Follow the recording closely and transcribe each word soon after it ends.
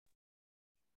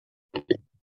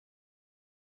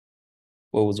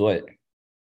What was what?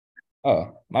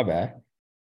 Oh, my bad.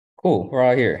 Cool. We're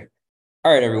all here.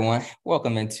 All right, everyone.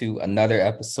 Welcome into another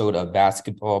episode of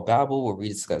Basketball Babble, where we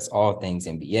discuss all things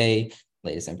NBA,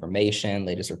 latest information,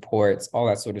 latest reports, all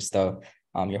that sort of stuff.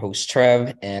 I'm your host,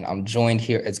 Trev, and I'm joined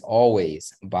here as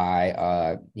always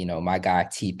by my guy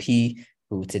TP,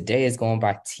 who today is going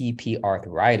by TP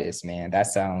arthritis, man. That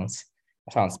sounds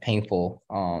painful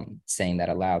saying that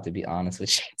aloud, to be honest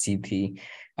with you, TP.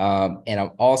 And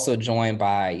I'm also joined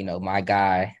by, my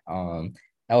guy,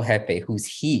 El Jefe, who's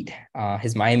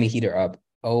his Miami Heat are up.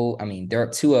 Oh, I mean, they're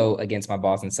up 2-0 against my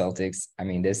Boston Celtics. I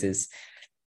mean, this is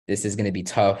going to be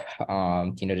tough,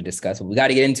 to discuss. But we got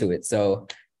to get into it. So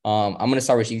I'm going to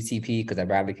start with you, TP, because I'd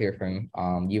rather hear from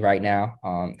you right now.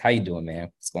 How you doing,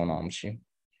 man? What's going on with you?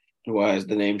 Well, as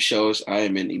the name shows, I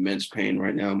am in immense pain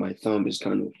right now. My thumb is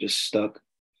kind of just stuck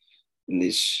in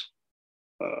this,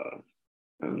 I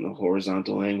don't know,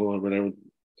 horizontal angle or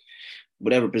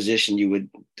whatever position you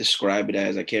would describe it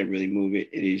as. I can't really move it.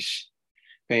 It is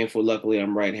painful. Luckily,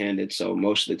 I'm right-handed, so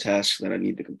most of the tasks that I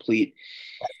need to complete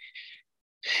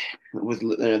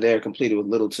they're completed with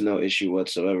little to no issue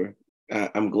whatsoever.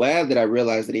 I'm glad that I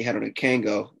realized that he had on a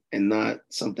Kango and not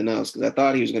something else, because I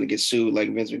thought he was going to get sued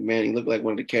like Vince McMahon. He looked like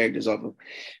one of the characters off of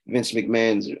Vince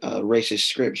McMahon's racist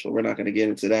scripts, but we're not going to get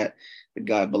into that. The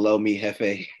guy below me,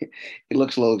 Hefe, he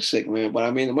looks a little sick, man. But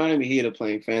I mean, the Miami Heat are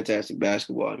playing fantastic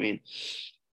basketball. I mean,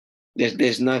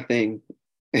 there's nothing,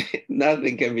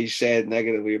 nothing can be said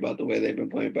negatively about the way they've been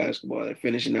playing basketball. They're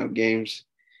finishing out games.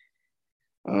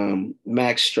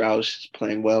 Max Strauss is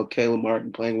playing well. Caleb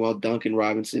Martin playing well. Duncan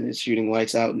Robinson is shooting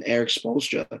lights out, and Eric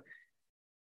Spoelstra,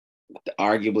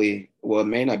 arguably, well, it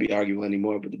may not be arguable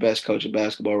anymore, but the best coach of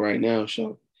basketball right now.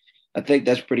 So I think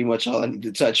that's pretty much all I need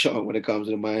to touch on when it comes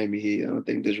to the Miami Heat. I don't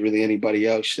think there's really anybody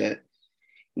else that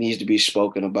needs to be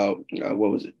spoken about.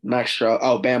 What was it? Max Strauss.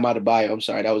 Oh, Bam Adebayo. I'm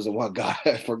sorry. That was the one guy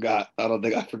I forgot. I don't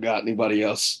think I forgot anybody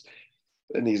else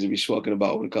that needs to be spoken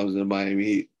about when it comes to the Miami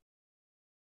Heat.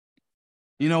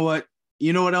 You know what?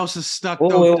 You know what else is stuck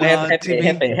Wait, though? Hefe,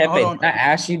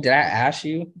 did I ask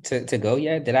you to go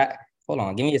yet? Did I? Hold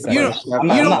on, give me a second. I'm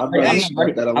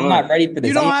not ready for this.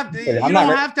 You don't have to. You don't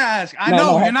have to ask. I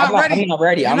know you're not ready. I'm not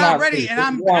ready. You're not ready, and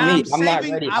I'm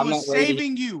saving. I was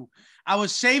saving you. I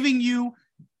was saving you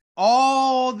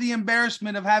all the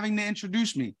embarrassment of having to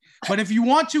introduce me. But if you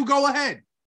want to, go ahead.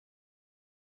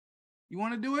 You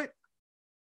want to do it?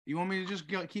 You want me to just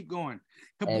keep going?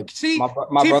 Hey, see, my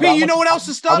TP, brother, you know what else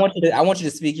is stuck? I want you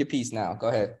to speak your piece now. Go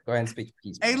ahead and speak your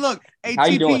piece. Hey, look. Hey, how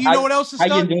TP, you doing? You know what else is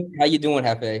stuck? How you doing,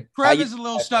 Hefe? Trev is a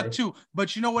little stuck too.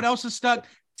 But you know what else is stuck?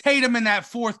 Tatum in that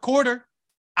fourth quarter.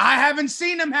 I haven't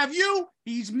seen him. Have you?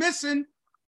 He's missing.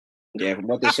 Yeah, from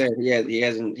what they said, he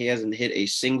hasn't hit a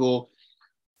single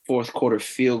fourth quarter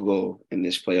field goal in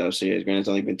this playoff series. Granted, it's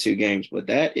only been 2 games, but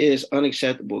that is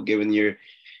unacceptable given your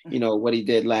what he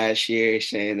did last year,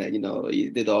 saying that, he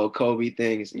did the whole Kobe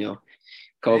things,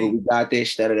 Kobe, we got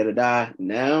this, da-da-da-da-da.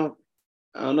 Now,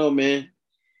 I don't know, man.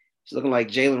 It's looking like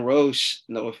Jalen Rose.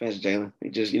 No offense, Jalen. He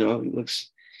just, he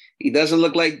doesn't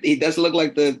look like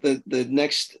the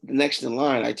next in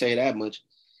line, I tell you that much.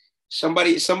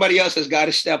 Somebody else has got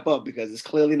to step up, because it's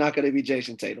clearly not going to be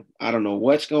Jason Tatum. I don't know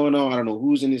what's going on. I don't know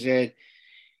who's in his head.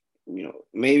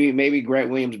 Maybe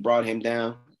Grant Williams brought him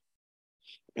down,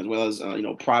 as well as,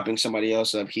 propping somebody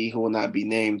else up, he who will not be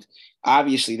named.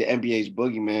 Obviously, the NBA's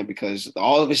boogeyman, because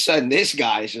all of a sudden this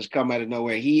guy has just come out of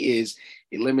nowhere. He is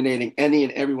eliminating any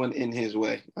and everyone in his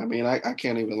way. I mean, I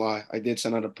can't even lie. I did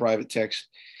send out a private text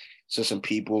to some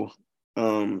people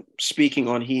speaking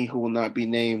on he who will not be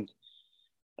named.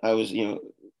 I was, not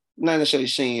necessarily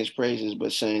singing his praises,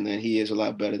 but saying that he is a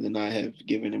lot better than I have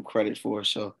given him credit for.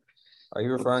 So, are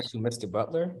you referring to Mr.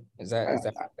 Butler? Is that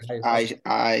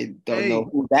I don't know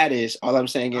who that is. All I'm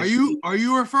saying is, are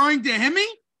you referring to Hemi?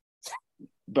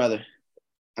 Brother,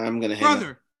 I'm gonna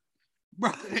hang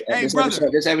brother. Hey, brother.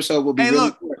 This episode will be. Hey,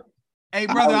 look. Hey,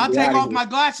 brother, I'll take off my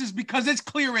glasses because it's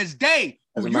clear as day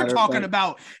who you're talking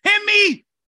about. Hemi.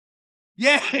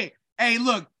 Yeah. Hey,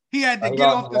 look. He had to get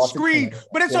off the screen,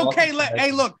 but it's okay.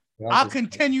 Hey, look. I'll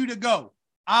continue to go.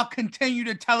 I'll continue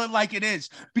to tell it like it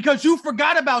is, because you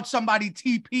forgot about somebody,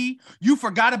 TP. You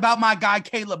forgot about my guy,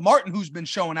 Caleb Martin, who's been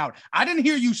showing out. I didn't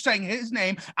hear you saying his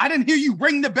name. I didn't hear you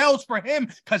ring the bells for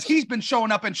him, because he's been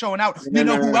showing up and showing out.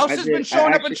 Who else has been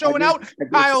showing up and showing out?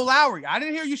 Kyle Lowry. I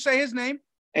didn't hear you say his name.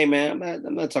 Hey, man,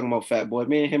 I'm not talking about Fat Boy.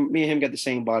 Me and him got the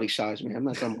same body size, man. I'm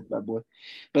not talking about Fat Boy.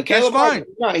 But Caleb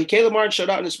Martin showed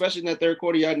out, and especially in that third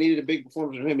quarter, y'all needed a big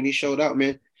performance from him, and he showed out,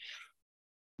 man.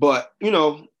 But, I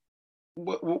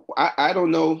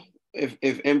don't know if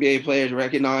NBA players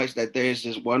recognize that there's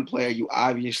just one player you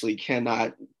obviously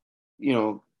cannot,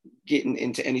 getting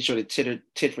into any sort of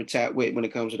tit for tat with when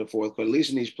it comes to the fourth quarter, at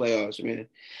least in these playoffs, man.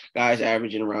 Guys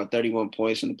averaging around 31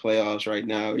 points in the playoffs right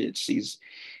now. He's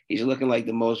looking like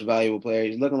the most valuable player.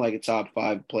 He's looking like a top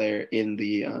 5 player in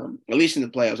the at least in the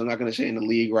playoffs. I'm not going to say in the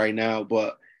league right now,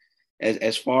 but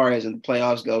as far as in the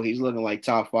playoffs go, he's looking like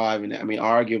top 5, and I mean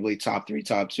arguably top 3,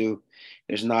 top 2.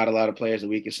 There's not a lot of players that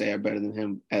we can say are better than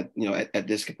him at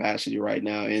this capacity right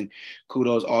now. And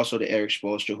kudos also to Eric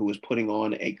Spoelstra, who is putting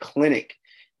on a clinic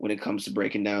when it comes to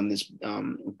breaking down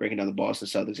the Boston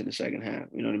Celtics in the second half.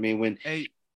 You know what I mean?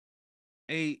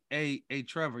 Hey,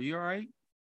 Trevor, you all right?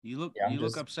 You look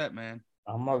upset, man.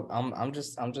 I'm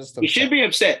just upset. He should be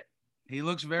upset. He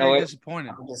looks very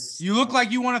disappointed. You look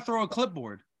like you want to throw a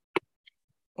clipboard.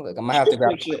 Look, I'm gonna have to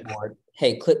grab a clipboard.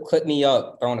 Hey, clip me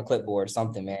up, throwing a clipboard,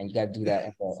 something, man. You gotta do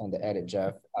that in the edit,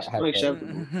 Jeff.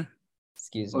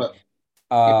 Excuse me.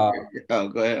 Go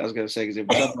ahead. I was gonna say, because if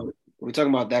we're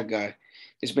talking about that guy,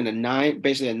 it's been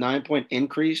basically a 9-point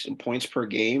increase in points per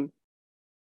game.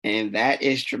 And that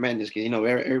is tremendous because,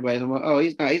 everybody's like, oh,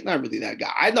 he's not really that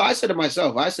guy. I know, I said it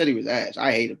myself. I said he was ass.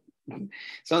 I hate him.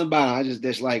 Something about him I just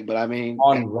dislike, but I mean,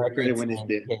 on record, when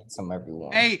it's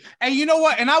everyone. Hey, you know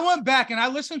what? And I went back and I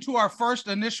listened to our first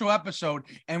initial episode,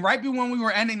 and right before we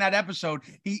were ending that episode,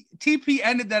 TP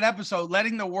ended that episode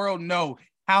letting the world know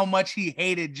how much he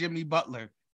hated Jimmy Butler.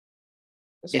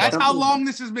 That's how long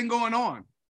this has been going on.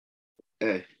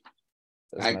 Hey,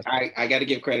 I got to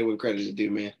give credit when credit is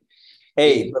due, man.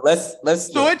 Hey, but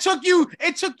let's. So it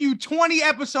took you 20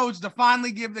 episodes to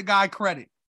finally give the guy credit.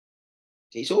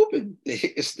 He's hooping.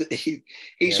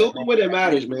 He's hooping when it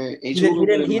matters, man. He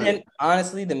didn't.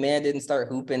 Honestly, the man didn't start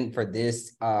hooping for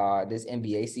this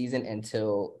NBA season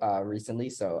until recently.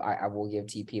 So I will give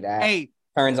TP that. Hey,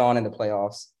 turns on in the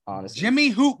playoffs. Honestly, Jimmy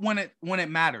hoop when it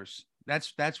matters.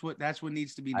 That's what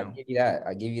needs to be known.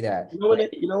 I give you that. You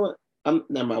know what?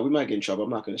 Never mind. We might get in trouble. I'm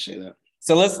not going to say that.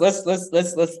 So let's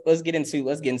get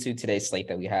into today's slate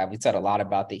that we have. We said a lot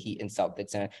about the Heat and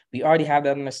Celtics, and we already have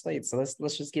that on the slate. So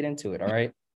let's just get into it. All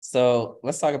right. So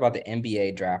let's talk about the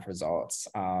NBA draft results.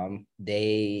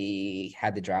 They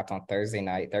had the draft on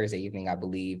Thursday evening, I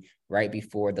believe, right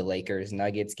before the Lakers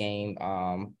Nuggets game,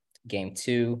 game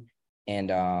 2,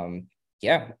 and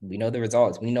yeah, we know the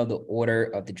results. We know the order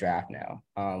of the draft now.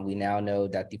 We now know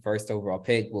that the first overall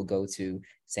pick will go to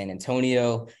San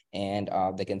Antonio, and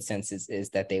the consensus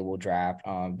is that they will draft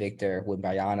Victor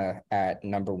Wembanyama at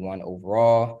number 1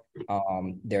 overall.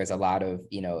 There's a lot of,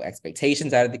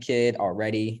 expectations out of the kid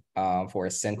already for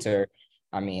a center.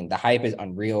 I mean, the hype is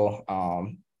unreal.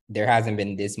 There hasn't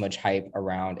been this much hype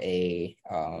around a,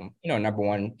 number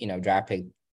 1, draft pick,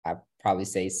 I'd probably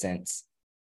say since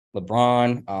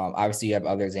LeBron. Obviously, you have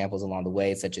other examples along the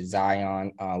way, such as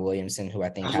Zion Williamson, who I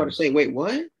think. I was about to say, wait,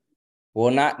 what?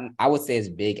 Well, I would say as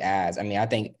big as. I mean, I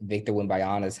think Victor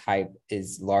Wembanyama's hype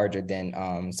is larger than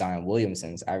Zion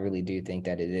Williamson's. I really do think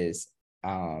that it is.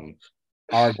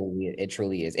 Arguably, it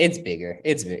truly is. It's bigger.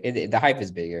 The hype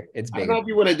is bigger. It's bigger. I don't know if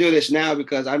you want to do this now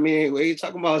because, I mean, when you're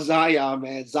talking about Zion,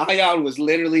 man, Zion was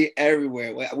literally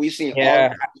everywhere. We've seen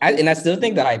and I still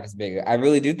think the hype is bigger. I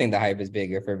really do think the hype is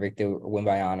bigger for Victor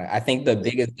Wembanyama. I think the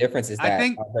biggest difference is that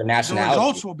their nationality. The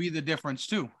results will be the difference,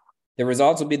 too. The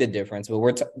results will be the difference, but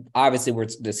we're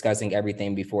discussing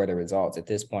everything before the results at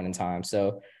this point in time.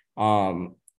 So,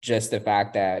 just the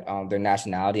fact that their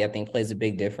nationality, I think, plays a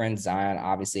big difference. Zion,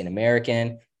 obviously an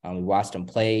American. We watched him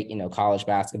play, college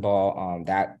basketball.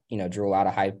 That, drew a lot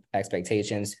of high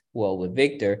expectations. Well, with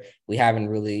Victor, we haven't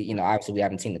really, obviously we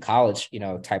haven't seen the college,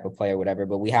 type of player or whatever,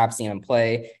 but we have seen him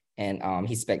play, and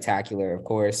he's spectacular, of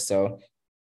course. So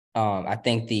I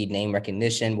think the name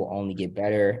recognition will only get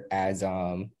better as,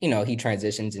 he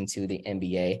transitions into the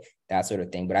NBA, that sort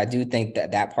of thing. But I do think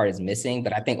that part is missing.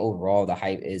 But I think overall the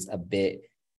hype is a bit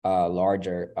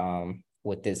larger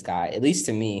with this guy, at least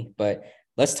to me. But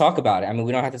let's talk about it. I mean,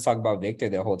 we don't have to talk about Victor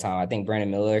the whole time. I think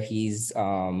Brandon Miller, he's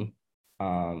shoot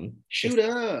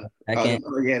up.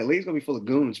 The league's gonna be full of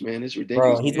goons, man. It's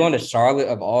ridiculous. Bro, he's going to Charlotte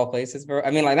of all places, bro.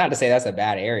 I mean, like, not to say that's a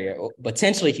bad area.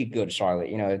 Potentially he could go to Charlotte,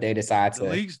 if they decide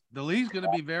to. The league's gonna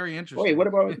be very interesting. Wait, what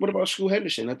about Scoot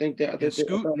Henderson? I think that he's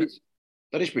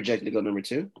projected to go number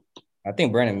 2. I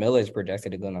think Brandon Miller is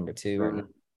projected to go number 2.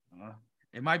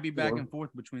 It might be back and forth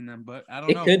between them, but I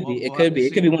don't know. It could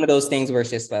be one of those things where it's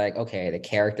just like, okay, the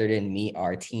character didn't meet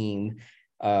our team,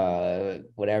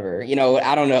 whatever.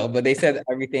 I don't know. But they said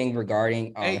everything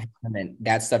regarding him, and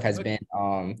that stuff has been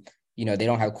they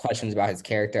don't have questions about his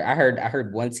character. I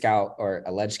heard one scout or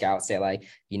alleged scout say like,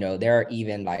 there are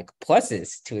even like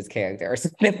pluses to his character or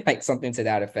something to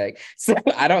that effect. So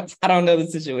I don't know the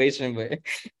situation, but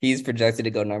he's projected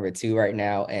to go number 2 right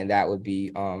now, and that would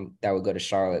go to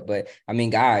Charlotte. But I mean,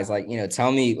 guys, like,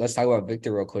 tell me, let's talk about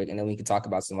Victor real quick, and then we can talk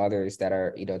about some others that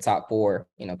are, top 4,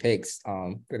 picks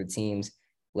for the teams.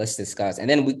 Let's discuss. And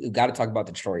then we got to talk about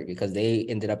Detroit, because they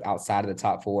ended up outside of the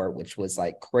top 4, which was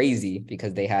like crazy,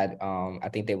 because they had, I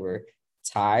think they were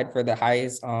tied for the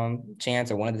highest chance,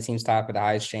 or one of the teams tied for the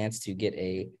highest chance to get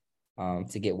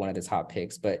one of the top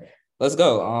picks. But let's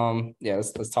go.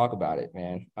 Let's talk about it,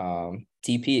 man.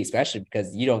 TP, especially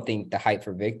because you don't think the hype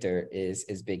for Victor is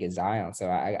as big as Zion. So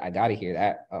I got to hear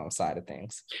that side of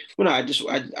things. Well, no,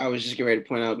 I was just getting ready to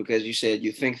point out, because you said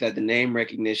you think that the name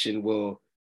recognition will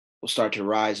start to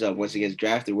rise up once he gets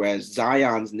drafted, whereas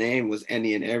Zion's name was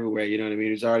any and everywhere. You know what I mean?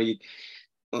 He was already,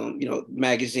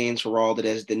 magazines heralded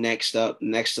as the next up,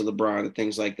 next to LeBron and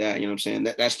things like that. You know what I'm saying?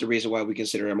 That's the reason why we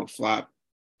consider him a flop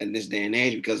in this day and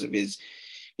age, because of his,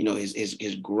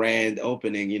 his grand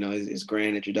opening, his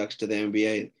grand introduction to the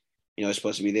NBA. It's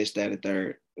supposed to be this, that, and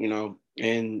third,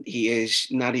 and he is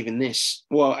not even this.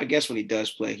 Well, I guess when he does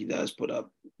play, he does put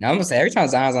up. Now, I'm gonna say, every time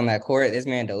Zion's on that court, this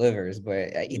man delivers,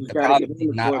 but the problem is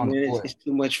not on the court. It's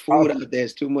too much food out there.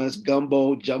 It's too much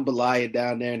gumbo jambalaya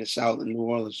down there in the South in New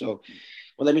Orleans. So,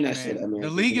 well, let me not say that, man. The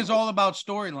league is all about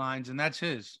storylines, and that's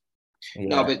his. Yeah.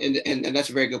 No, but and that's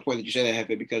a very good point that you said that,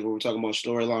 Hefe, because when we're talking about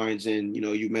storylines, and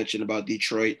you mentioned about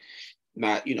Detroit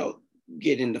not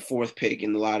getting the 4th pick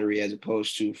in the lottery as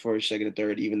opposed to 1st, 2nd, and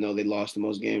 3rd, even though they lost the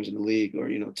most games in the league, or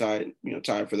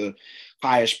tied for the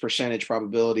highest percentage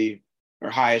probability, or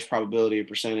highest probability or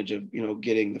percentage of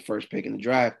getting the 1st pick in the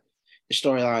draft. The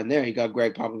storyline there, you got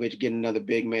Greg Popovich getting another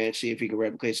big man, see if he can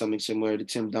replicate something similar to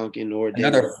Tim Duncan or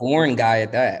another foreign guy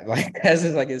at that. Like, that's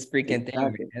just like his freaking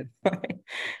thing, man.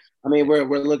 I mean, we're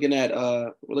looking at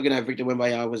Victor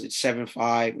Wembanyama. Was it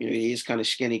 7'5"? He's kind of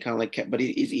skinny, kind of like, but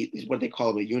he's what they call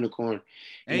him, a unicorn.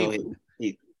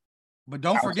 But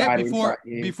don't forget,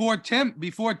 before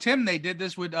Tim, they did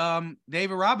this with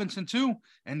David Robinson too,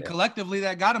 and collectively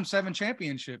that got him 7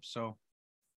 championships. So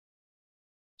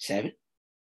 7?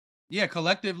 Yeah,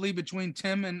 collectively between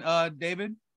Tim and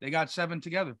David, they got 7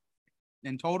 together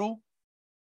in total.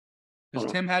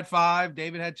 Because Tim had 5,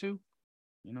 David had 2.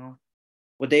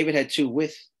 Well, David had 2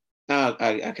 with.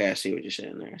 Okay, I see what you're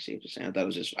saying there. I see what you're saying. I thought it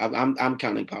was just. I'm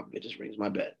counting Popovich's rings. My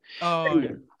bad. Oh.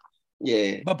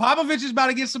 Yeah. But Popovich is about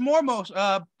to get some more,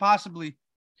 possibly.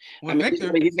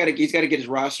 Victor, he's got to get his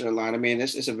roster in line. I mean,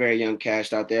 it's a very young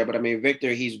cast out there, but I mean,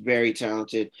 Victor, he's very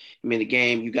talented. I mean, the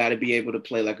game, you got to be able to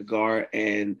play like a guard,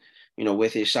 and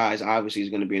with his size, obviously,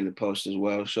 he's going to be in the post as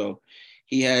well. So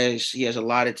he has a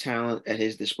lot of talent at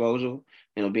his disposal.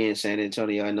 Being in San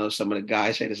Antonio, I know some of the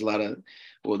guys say there's a lot of,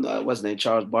 what's his name,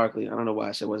 Charles Barkley. I don't know why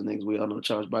I said what's his name. We all know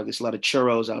Charles Barkley. There's a lot of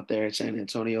churros out there in San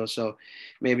Antonio, so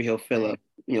maybe he'll fill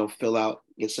out,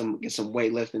 get some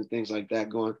weightlifting, things like that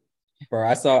going. Bro,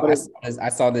 I saw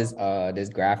this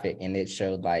graphic, and it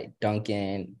showed like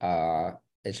Duncan,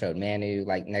 it showed Manu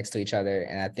like next to each other,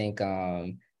 and I think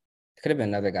it could have been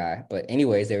another guy, but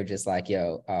anyways, they were just like,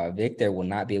 yo, Victor will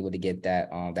not be able to get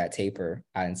that taper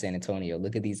out in San Antonio.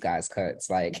 Look at these guys' cuts,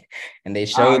 like, and they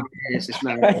showed it's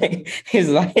not he's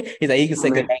like he can say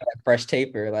goodbye to that fresh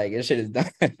taper, like it shit is done.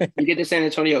 You get to San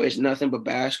Antonio, it's nothing but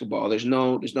basketball. There's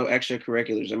no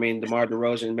extracurriculars. I mean, DeMar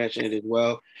DeRozan mentioned it as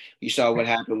well. You saw what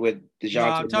happened with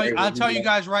DeJounte. I'll tell you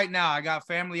guys right now, I got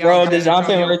family out. Bro,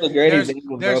 DeJounte was great.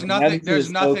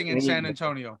 There's nothing in San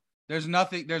Antonio. There's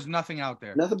nothing out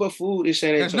there. Nothing but food in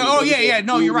San Antonio.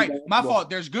 No, you're right. My fault.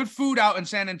 There's good food out in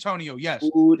San Antonio. Yes.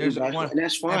 There's one, and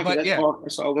that's fine.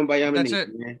 That's all Wembanyama needs,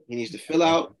 man. He needs to fill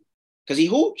out because he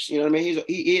hoops. You know what I mean?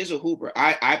 He is a hooper.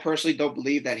 I personally don't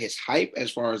believe that his hype, as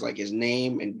far as like his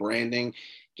name and branding,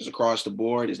 just across the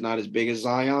board, is not as big as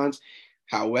Zion's.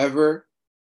 However,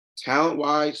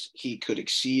 talent-wise, he could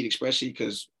exceed, especially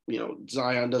because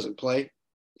Zion doesn't play.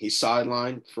 He's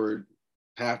sidelined for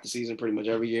half the season pretty much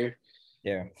every year.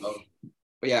 Yeah.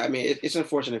 But yeah, I mean, it's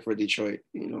unfortunate for Detroit.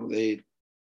 That's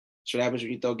what happens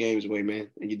when you throw games away, man,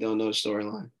 and you don't know the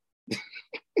storyline.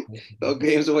 Throw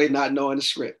games away not knowing the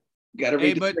script. You gotta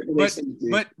read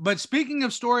but speaking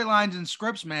of storylines and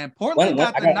scripts, man, Portland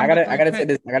got the number 3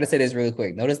 pick. I gotta say this really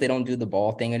quick. Notice they don't do the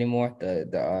ball thing anymore,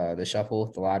 the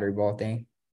shuffle, the lottery ball thing.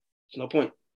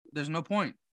 There's no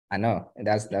point. I know, and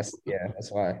that's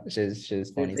why it's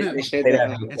just funny.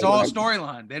 It's all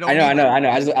storyline. They don't. I know.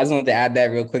 I just wanted to add that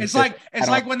real quick. It's like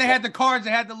when they had the cards.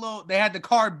 They had the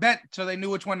card bet, so they knew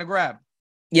which one to grab.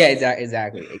 Yeah,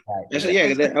 exactly. So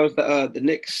yeah, that was the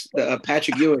Knicks, the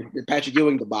Patrick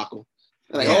Ewing debacle.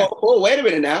 Like, Yeah. oh, wait a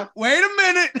minute now. Wait a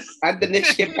minute. How did the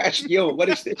Knicks get Patrick Ewing? What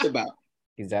is this about?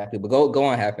 Exactly, but go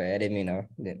on, Hefe. I didn't mean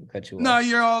didn't cut you off. No,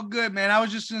 you're all good, man. I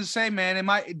was just gonna say, man,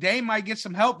 they might get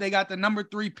some help. They got the number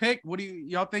 3 pick. What do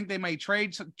y'all think they may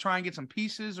trade, try and get some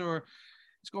pieces, or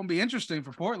it's gonna be interesting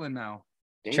for Portland now?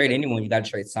 Trade anyone, you got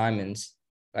to trade Simons.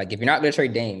 Like if you're not gonna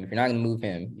trade Dame, if you're not gonna move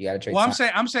him, you got to trade. Well,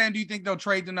 I'm saying, do you think they'll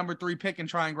trade the number 3 pick and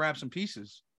try and grab some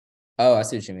pieces? Oh, I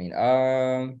see what you mean.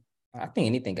 I think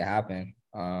anything can happen.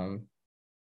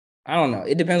 I don't know.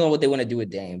 It depends on what they want to do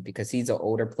with Dame because he's an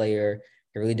older player.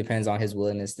 It really depends on his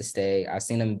willingness to stay. I've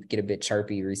seen him get a bit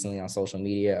chirpy recently on social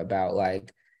media about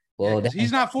like, well,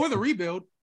 he's not for the rebuild.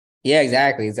 Yeah,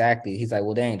 exactly. He's like,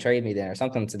 well, dang, trade me then or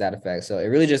something to that effect. So it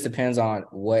really just depends on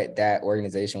what that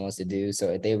organization wants to do. So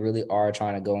if they really are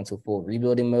trying to go into full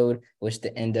rebuilding mode, which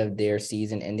the end of their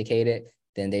season indicated,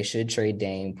 then they should trade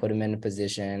Dame, put him in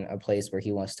a place where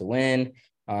he wants to win.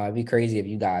 It'd be crazy if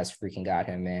you guys freaking got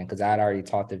him, man, because I'd already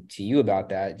talked to you about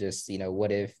that. Just,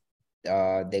 what if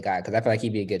they got, because I feel like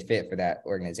he'd be a good fit for that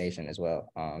organization as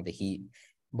well, the Heat.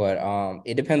 But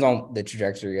it depends on the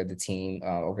trajectory of the team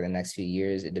over the next few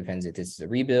years. It depends if this is a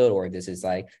rebuild or if this is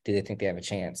like, do they think they have a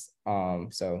chance?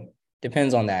 So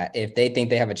depends on that. If they think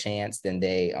they have a chance, then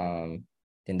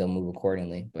they'll move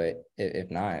accordingly. But if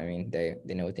not, I mean, they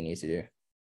know what they need to do,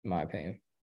 in my opinion.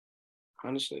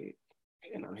 Honestly,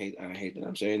 and I hate that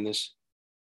I'm saying this,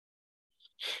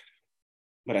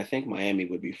 but I think Miami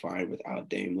would be fine without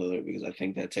Dame Lillard because I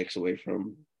think that takes away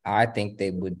from. I think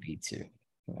they would be too.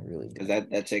 I really do. Because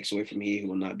that takes away from he who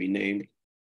will not be named,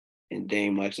 and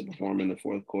Dame likes to perform in the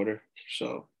fourth quarter.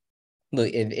 So, look,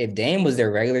 if Dame was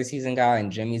their regular season guy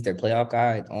and Jimmy's their playoff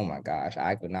guy, oh my gosh,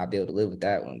 I could not be able to live with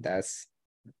that one.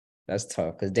 That's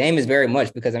tough because Dame is very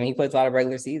much because he plays a lot of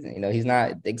regular season. He's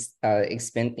not gotten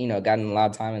a lot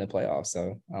of time in the playoffs.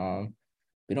 So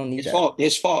we don't need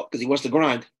his fault because he wants to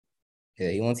grind. Yeah,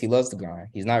 he loves to grind.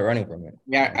 He's not running from it.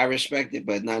 Yeah, I respect it,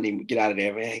 but not even get out of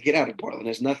there, man. Get out of Portland.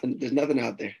 There's nothing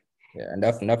out there. Yeah,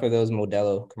 enough of those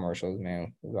Modelo commercials,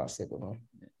 man. We're about sick of them.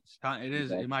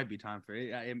 It might be time for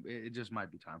it. It just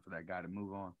might be time for that guy to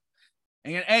move on.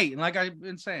 And like I've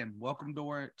been saying, welcome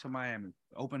door to Miami.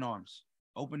 Open arms.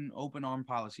 Open arm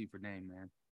policy for Dame, man.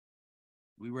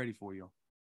 We ready for you.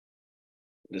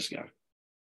 This guy.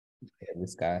 Yeah,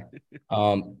 this guy.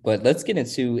 But let's get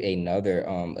into another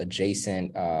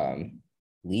adjacent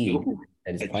league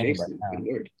that is playing right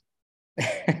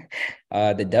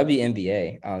now. The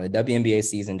WNBA. The WNBA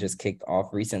season just kicked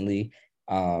off recently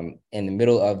in the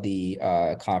middle of the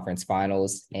conference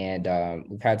finals, and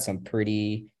we've had some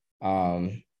pretty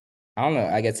I don't know,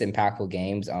 I guess impactful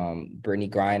games. Brittany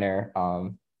Griner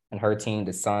and her team,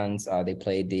 the Suns, they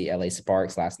played the LA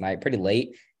Sparks last night pretty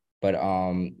late. But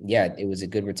yeah, it was a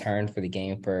good return for the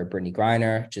game for Brittany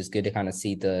Griner. Just good to kind of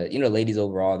see the, ladies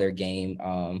overall, their game,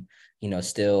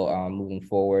 still moving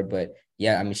forward. But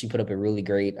yeah, I mean, she put up a really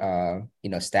great,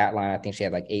 stat line. I think she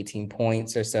had like 18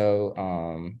 points or so.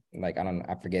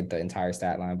 I forget the entire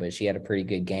stat line, but she had a pretty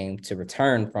good game to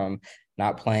return from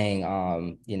not playing, a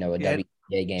WNBA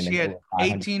game. She had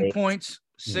 18 points,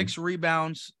 6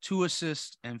 rebounds, 2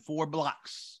 assists, and 4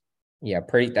 blocks. Yeah,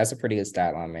 that's a pretty good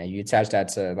stat line, man. You attach that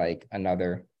to like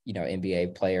another,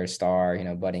 NBA player star,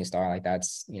 budding star, like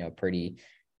that's, pretty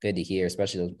good to hear,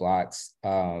 especially those blocks. So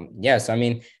I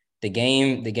mean, the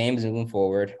game is moving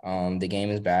forward. The game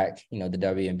is back, the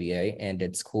WNBA, and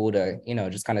it's cool to,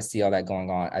 just kind of see all that going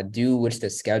on. I do wish the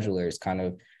schedulers kind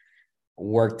of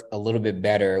worked a little bit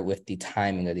better with the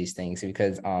timing of these things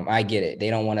because I get it. They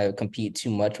don't want to compete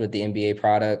too much with the NBA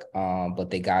product,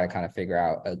 but they got to kind of figure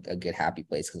out a good happy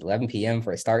place because 11 p.m.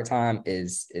 for a start time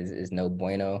is no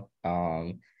bueno.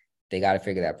 They got to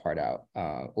figure that part out,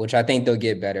 which I think they'll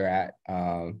get better at.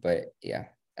 But yeah,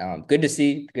 good to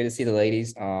see the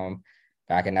ladies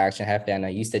back in action. Hefe, I know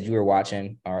you said you were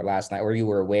watching last night, or you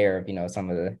were aware of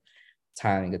some of the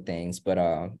timing of things, but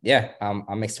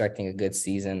I'm expecting a good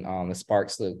season. The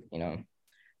Sparks look,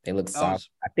 they look solid.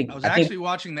 I was actually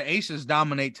watching the Aces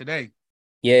dominate today.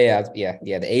 Yeah.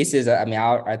 The Aces. I mean,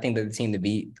 I think they're the team to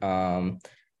beat.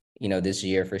 This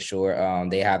year for sure.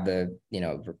 They have the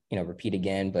repeat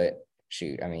again, but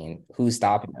shoot, I mean, who's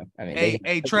stopping them? I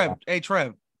mean, Trev,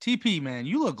 TP, man,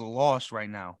 you look lost right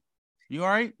now. You all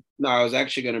right? No, I was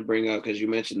actually going to bring up, because you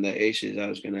mentioned the Aces, I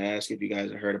was going to ask if you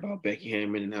guys have heard about Becky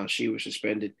Hammond and how she was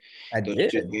suspended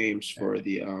those 2 games for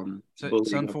the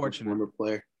it's unfortunate former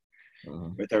player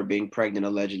with her being pregnant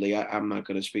allegedly. I'm not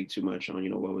going to speak too much on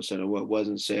what was said or what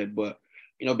wasn't said, but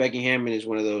Becky Hammond is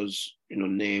one of those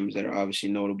names that are obviously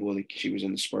notable. She was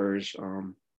in the Spurs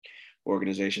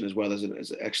organization as well as an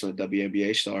excellent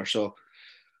WNBA star. So,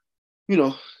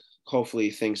 hopefully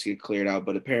things get cleared out.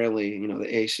 But apparently,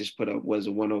 the Aces put up, was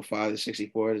it 105 to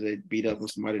 64? They beat up on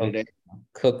somebody today.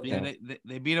 Cooked them.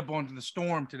 They beat up on the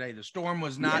Storm today. The Storm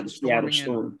was not storming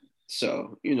in.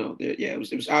 So,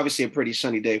 it was obviously a pretty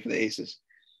sunny day for the Aces.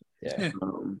 Yeah.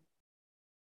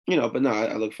 But no,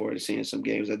 I look forward to seeing some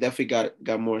games. I definitely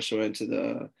got more so into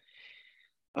the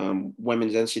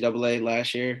women's NCAA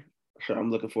last year. So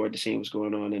I'm looking forward to seeing what's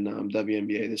going on in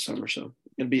WNBA this summer. So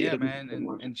it'll be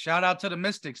man. And shout out to the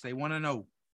Mystics. They want to know.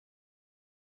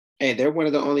 Hey, they're one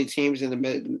of the only teams in the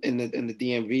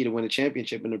DMV to win a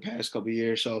championship in the past couple of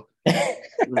years. So,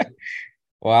 well,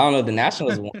 I don't know. The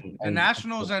Nationals won. The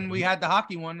Nationals, and we had the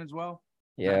hockey one as well.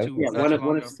 Yeah, one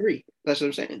of three. That's what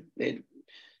I'm saying.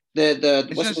 The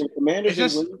Commanders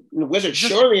and the Wizards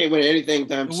surely ain't winning anything.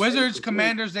 The Wizards,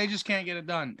 Commanders, they just can't get it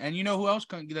done. And you know who else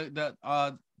couldn't get it?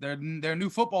 Their new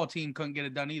football team couldn't get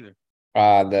it done either.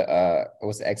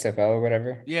 What's the XFL or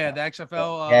whatever? Yeah, the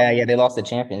XFL. Yeah, they lost the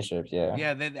championships.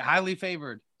 Yeah, they're highly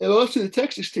favored. They lost to the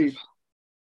Texas team.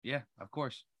 Yeah, of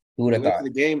course. Who would have thought?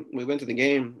 We went to the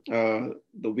game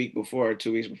the week before,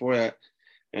 2 weeks before that,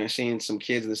 and I seen some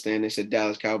kids in the stand. They said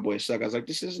Dallas Cowboys suck. I was like,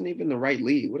 this isn't even the right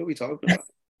league. What are we talking about?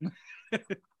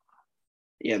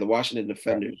 Yeah, the Washington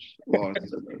Defenders lost.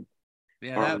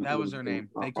 Yeah, that was their name.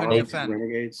 They couldn't defend.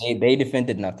 They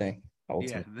defended nothing.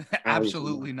 Ultimately. Yeah,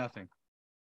 absolutely nothing.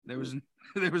 There was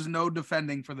no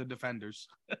defending for the Defenders.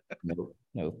 Nope.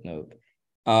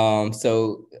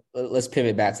 So let's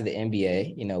pivot back to the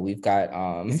NBA. We've got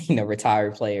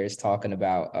retired players talking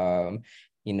about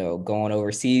going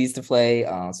overseas to play,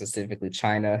 specifically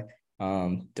China.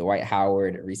 Dwight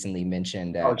Howard recently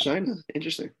mentioned that. Oh, China.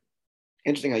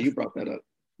 Interesting how you brought that up.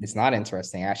 It's not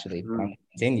interesting, actually. I'm gonna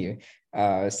continue.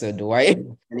 So Dwight.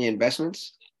 Any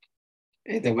investments?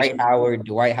 Dwight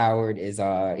Howard is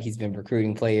he's been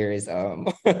recruiting players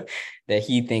that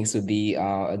he thinks would be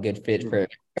a good fit for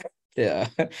the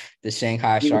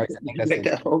Shanghai Sharks. I think that's make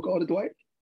that phone call to Dwight.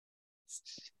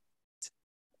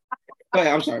 Oh,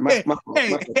 yeah, I'm sorry. My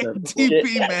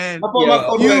TP, man.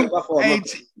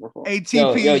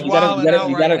 ATP. You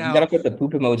gotta put the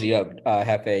poop emoji up,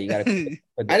 Hefe. You gotta.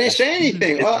 I didn't say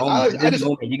anything. You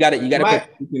gotta put the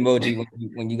poop emoji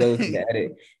when you go to the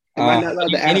edit. Am I not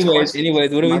allowed to ask questions?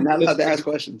 Anyways, what do we? I'm not allowed to ask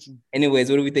questions. Anyways,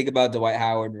 what do we think about Dwight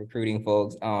Howard recruiting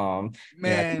folks?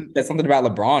 Man, that's something about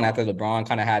LeBron. After LeBron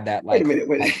kind of had that like, wait a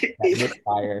minute. That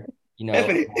fire.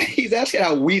 He's asking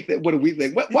how we think. What do we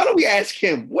think? Why don't we ask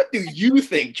him? What do you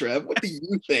think, Trev? What do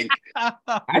you think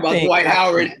about Dwight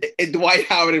Howard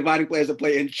inviting players to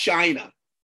play in China?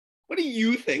 What do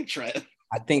you think, Trev?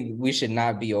 I think we should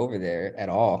not be over there at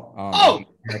all.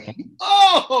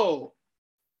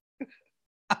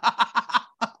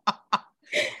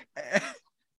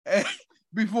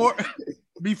 Before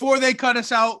they cut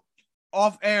us out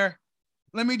off air,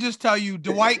 let me just tell you,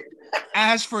 Dwight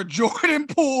asked for Jordan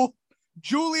Poole,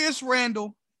 Julius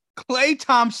Randle, Klay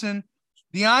Thompson,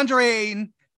 DeAndre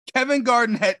Ayton, Kevin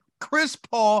Garnett, Chris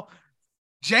Paul,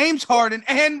 James Harden,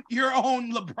 and your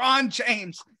own LeBron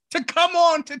James to come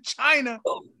on to China.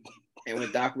 And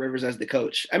with Doc Rivers as the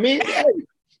coach. I mean,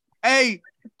 hey.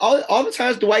 All the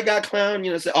times Dwight got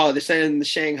clowned, say, oh, they're sending the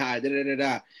Shanghai,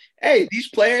 Hey, these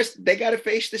players, they got to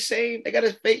face the same. They got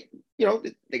to face,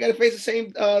 they got to face the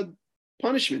same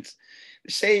punishments,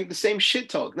 the same shit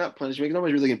talk. Not punishment.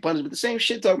 Nobody's really getting punished, but the same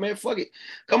shit talk, man. Fuck it,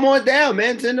 come on down,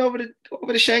 man. Send over to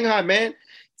Shanghai, man.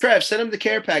 Trev, send them the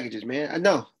care packages, man. I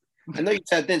know you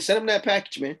tapped in. Send them that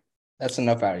package, man. That's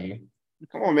enough out of you.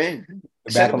 Come on, man.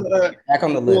 Back on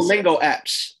the list. Lingo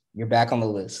apps. You're back on the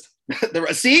list.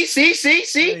 See.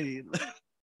 Send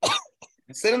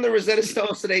them the Rosetta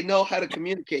Stone so they know how to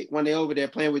communicate when they're over there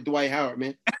playing with Dwight Howard,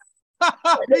 man.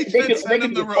 they can send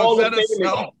them the Rosetta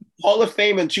Stone. Hall of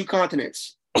Fame in 2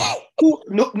 continents. Who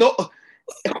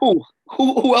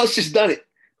else has done it?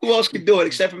 Who else could do it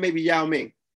except for maybe Yao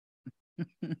Ming?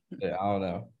 Yeah,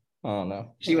 I don't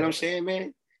know. See what I'm saying,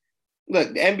 man?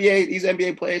 Look, these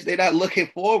NBA players, they're not looking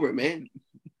forward, man.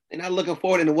 They're not looking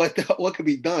forward into what could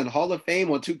be done. Hall of Fame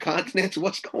on 2 continents.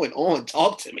 What's going on?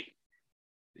 Talk to me.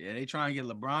 Yeah, they trying to get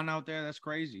LeBron out there. That's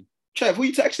crazy. Trev, who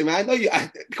you texting, man? I know you.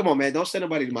 Come on, man. Don't send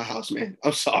nobody to my house, man.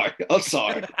 I'm sorry.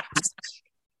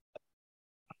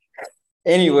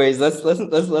 Anyways, let's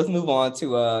move on to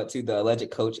the alleged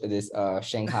coach of this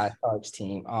Shanghai Sharks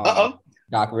team,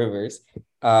 Doc Rivers.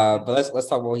 But let's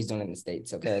talk about what he's doing in the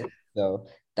States, okay? So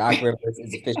Doc Rivers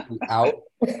is officially out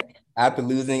after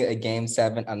losing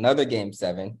another game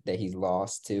 7 that he's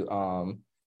lost to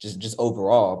just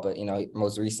overall. But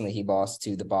most recently he lost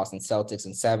to the Boston Celtics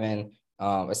in 7.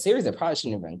 A series that probably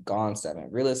shouldn't have been gone 7.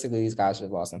 Realistically, these guys should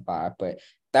have lost in 5, but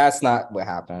that's not what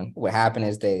happened. What happened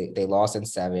is they lost in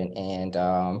 7, and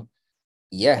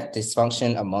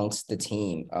dysfunction amongst the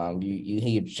team. You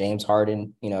hear James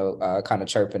Harden, kind of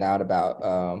chirping out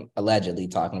about allegedly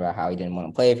talking about how he didn't want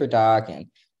to play for Doc and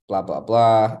blah blah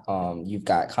blah. You've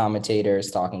got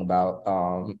commentators talking about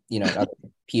other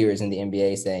peers in the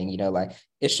NBA saying, like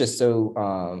it's just so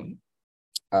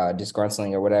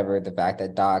disgruntling or whatever, the fact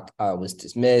that Doc was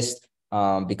dismissed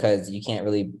because you can't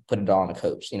really put it all on a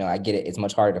coach. I get it. It's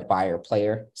much harder to fire a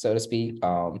player, so to speak,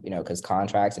 because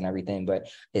contracts and everything, but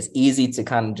it's easy to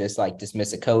kind of just like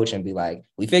dismiss a coach and be like,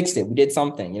 we fixed it. We did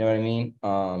something, you know what I mean?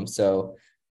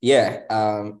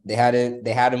 They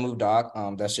had to move Doc.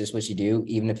 That's just what you do.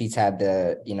 Even if he's had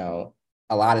a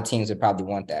lot of teams would probably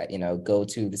want that, go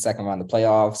to the second round of the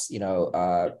playoffs,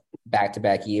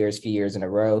 back-to-back years, few years in a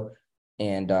row.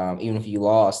 And even if you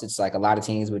lost, it's like a lot of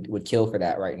teams would kill for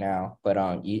that right now.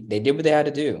 But they did what they had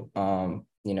to do, the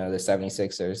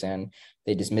 76ers, and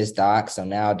they dismissed Doc. So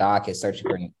now Doc is searching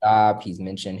for a new job. He's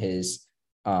mentioned his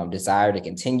desire to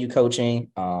continue coaching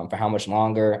for how much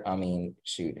longer? I mean,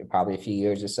 probably a few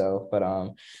years or so. But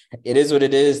it is what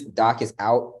it is. Doc is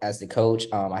out as the coach.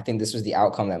 I think this was the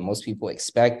outcome that most people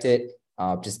expected,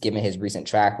 just given his recent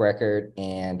track record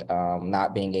and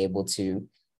not being able to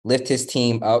lift his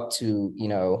team up to,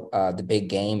 the big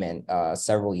game in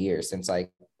several years since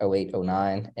like 08,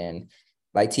 09. And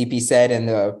like TP said in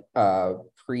the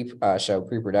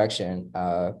pre-production,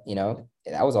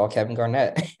 that was all Kevin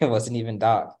Garnett. It wasn't even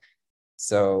Doc.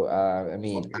 So,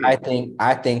 I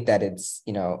think that it's,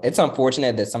 it's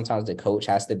unfortunate that sometimes the coach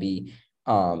has to be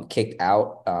kicked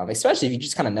out, especially if you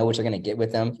just kind of know what you're going to get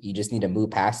with them. You just need to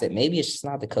move past it. Maybe it's just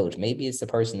not the coach. Maybe it's the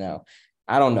personnel.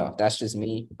 I don't know. That's just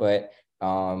me. But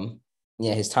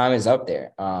his time is up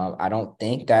there. I don't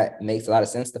think that makes a lot of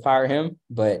sense to fire him,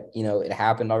 but it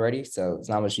happened already, so it's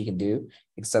not much you can do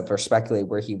except for speculate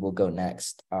where he will go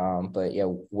next.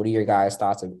 What are your guys'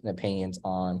 thoughts and opinions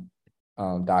on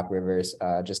Doc Rivers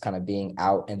just kind of being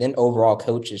out, and then overall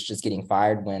coaches just getting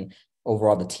fired when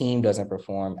overall the team doesn't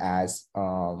perform as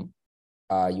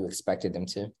you expected them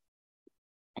to?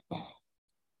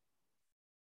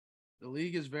 The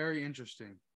league is very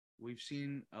interesting. We've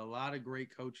seen a lot of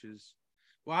great coaches.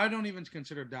 Well, I don't even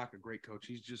consider Doc a great coach.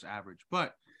 He's just average.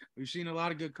 But we've seen a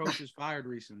lot of good coaches fired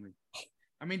recently.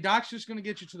 I mean, Doc's just going to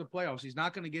get you to the playoffs. He's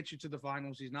not going to get you to the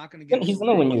finals. He's not going to get. He's going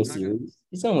to win you a series.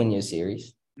 He's going to win you a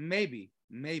series. Maybe.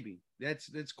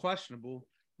 That's questionable.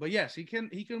 But yes, he can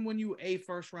win you a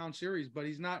first round series. But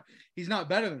he's not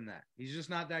better than that. He's just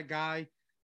not that guy.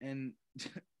 And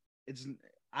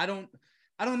I don't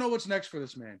know what's next for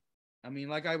this man. I mean,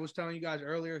 like I was telling you guys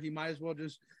earlier, he might as well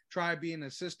just try being an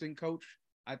assistant coach.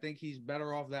 I think he's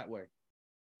better off that way.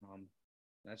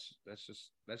 That's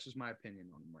just my opinion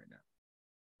on him right now.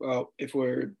 Well, if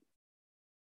we're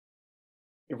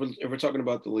talking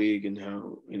about the league and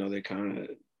how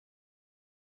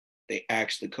they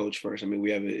asked the coach first. I mean, we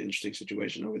have an interesting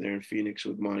situation over there in Phoenix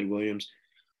with Monty Williams,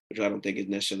 which I don't think it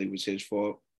necessarily was his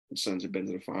fault. The Suns have been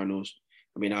to the finals.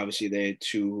 I mean, obviously they had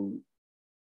 2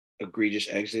 egregious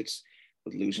exits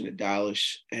with losing to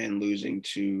Dallas and losing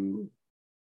to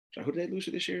who did they lose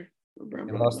to this year?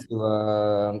 They lost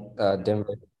to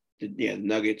Denver. The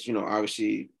Nuggets,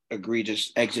 obviously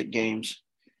egregious exit games.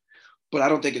 But I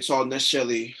don't think it's all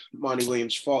necessarily Monty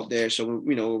Williams' fault there. So,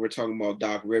 when we're talking about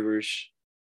Doc Rivers,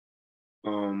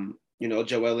 Joel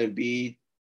Embiid,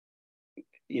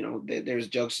 there's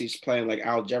jokes he's playing like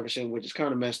Al Jefferson, which is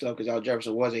kind of messed up because Al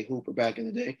Jefferson was a hooper back in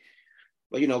the day.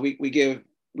 But, we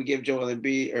give Joel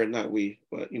Embiid, or not we,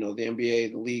 but, the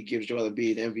NBA, the league gives Joel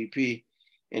Embiid MVP,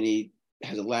 and he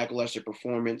has a lackluster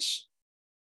performance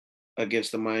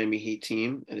against the Miami Heat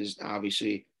team and is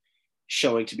obviously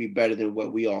showing to be better than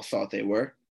what we all thought they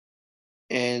were.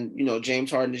 And,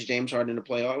 James Harden is James Harden in the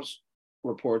playoffs.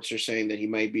 Reports are saying that he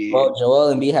might be. Well,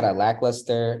 Joel Embiid had a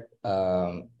lackluster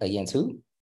against who?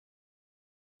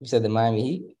 You said the Miami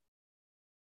Heat?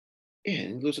 Yeah,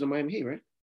 he lose to the Miami Heat, right?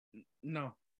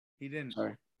 No, he didn't.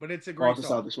 Sorry. But it's a great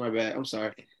thought. That's my bad. I'm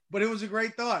sorry. But it was a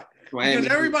great thought. Miami,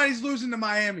 because everybody's losing to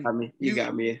Miami. I mean, you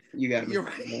got me. You're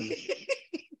right.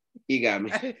 You got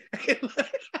me.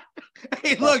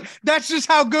 Hey, look, that's just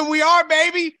how good we are,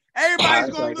 baby.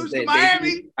 Everybody's going to lose to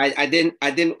Miami. I didn't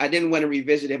want to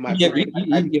revisit it. You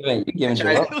giving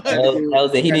Joel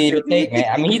L's that he didn't even take, man.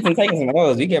 I mean, he's been taking some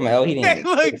L's. We gave him an L. He didn't.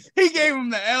 Look, he gave him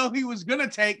the L he was gonna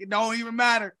take. It don't even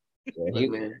matter.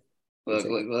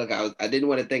 Look, I didn't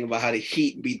want to think about how the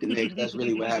Heat beat the Knicks. That's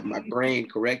really what happened. My brain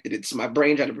corrected it. My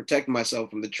brain tried to protect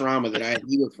myself from the trauma that I had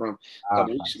healed from a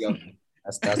couple weeks ago.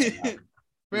 That's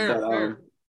fair.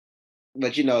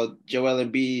 But Joel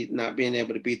Embiid not being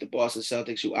able to beat the Boston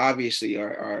Celtics, who obviously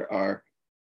are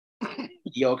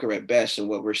mediocre at best, and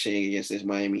what we're seeing against this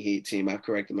Miami Heat team. I've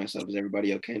corrected myself. Is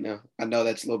everybody okay now? I know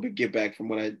that's a little bit give back from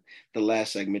the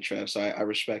last segment, Trev. So I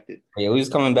respect it. Yeah, we was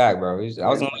coming back, bro. I was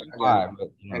only five,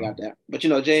 but I got that. But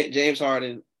James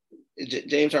Harden.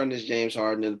 James Harden is James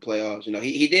Harden in the playoffs.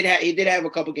 He did have a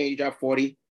couple games. He dropped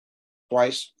 40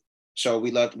 twice. So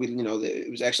it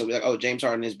was actually like, oh, James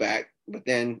Harden is back. But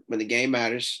then when the game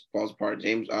matters, falls apart.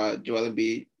 Joel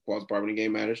Embiid falls apart when the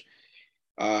game matters.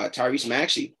 Tyrese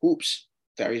Maxey hoops.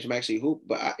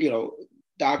 But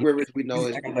Doc Rivers, we know, he's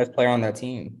the second best player on that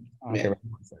team. I don't care what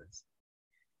anyone says.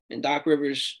 And Doc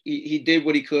Rivers, he did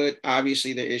what he could.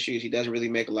 Obviously, there are issues. He doesn't really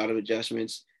make a lot of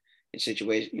adjustments in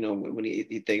situations. When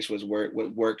he thinks what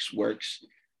works.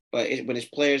 But when his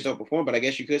players don't perform, but I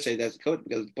guess you could say that's the coach,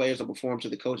 because the players don't perform to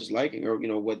the coach's liking, or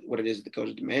what it is that the coach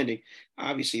is demanding.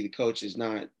 Obviously, the coach is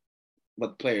not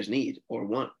what the players need or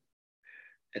want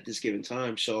at this given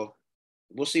time. So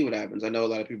we'll see what happens. I know a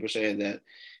lot of people are saying that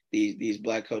these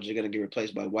black coaches are going to get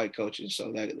replaced by white coaches,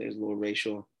 so that there's a little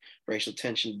racial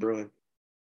tension brewing.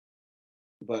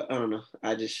 But I don't know.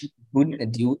 I just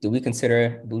do we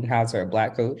consider Budenholzer a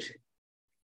black coach?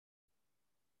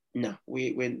 No,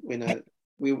 we're not.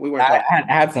 We weren't. I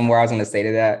had somewhere I was going to say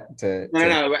to that.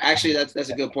 No. Actually, that's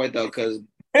a good point though, because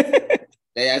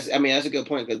that's a good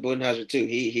point, because Budenholzer too.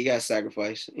 He got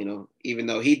sacrificed. Even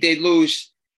though he did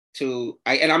lose to,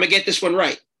 and I'm gonna get this one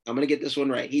right.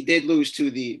 He did lose to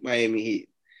the Miami Heat.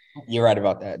 You're right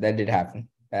about that. That did happen.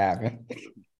 That happened.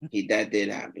 That did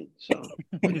happen. So,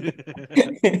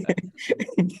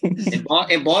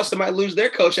 and Boston might lose their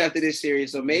coach after this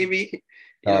series. So maybe,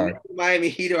 maybe Miami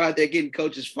Heat are out there getting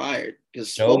coaches fired.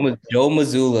 Because Joe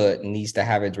Mazzulla needs to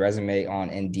have his resume on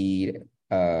Indeed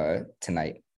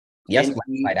tonight. Yes,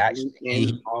 tonight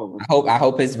actually. I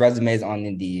hope his resume is on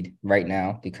Indeed right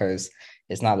now, because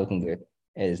it's not looking good.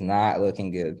 It is not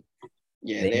looking good.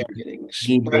 Yeah, they are getting.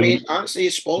 Honestly,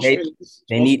 it's supposed to.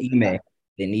 They need Ime.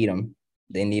 They need him.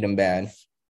 They need him bad.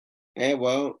 Yeah,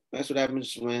 well, that's what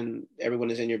happens when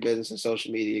everyone is in your business and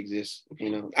social media exists.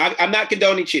 I'm not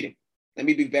condoning cheating. Let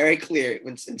me be very clear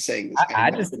in saying this.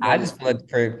 I just feel like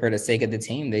for the sake of the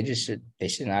team, they should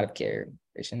not have cared.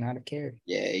 They should not have cared.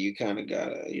 Yeah, you kind of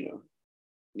gotta,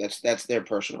 that's their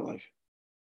personal life.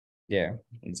 Yeah,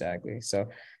 exactly. So,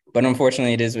 but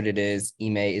unfortunately, it is what it is.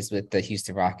 Ime is with the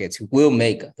Houston Rockets, who will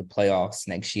make the playoffs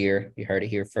next year. You heard it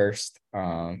here first.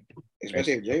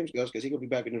 Especially if James goes, because he's gonna be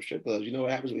back in the strip clubs. You know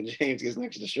what happens when James gets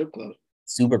next to the strip club?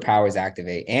 Superpowers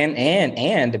activate,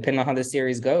 and depending on how the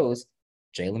series goes,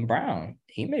 Jaylen Brown,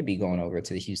 he may be going over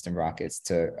to the Houston Rockets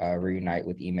to reunite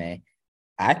with Ime.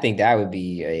 I think that would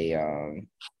be a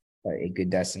good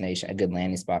destination, a good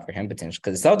landing spot for him potentially,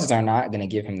 because the Celtics are not going to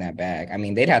give him that bag. I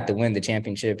mean, they'd have to win the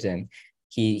championships, and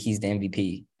he's the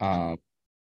MVP.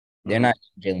 They're not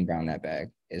Jaylen Brown that bag.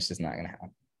 It's just not going to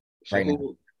happen right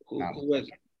now.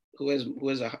 Who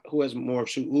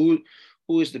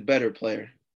is the better player?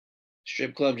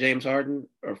 Strip club James Harden,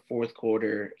 or fourth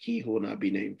quarter he who will not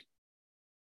be named?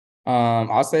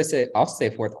 I'll say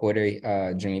fourth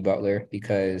quarter Jimmy Butler,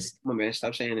 because come on, man,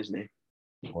 stop saying his name.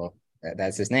 Well,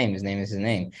 that's his name. His name is his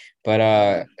name.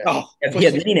 But he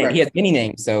has many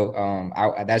names. So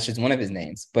that's just one of his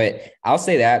names. But I'll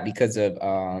say that because of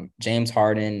James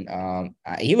Harden.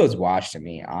 He looks washed to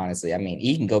me, honestly. I mean,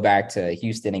 he can go back to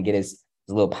Houston and get his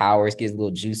little powers, get his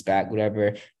little juice back,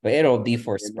 whatever. But it'll be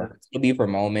for spurts. It'll be for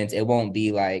moments. It won't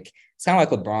be like, it's kind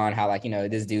of like LeBron, how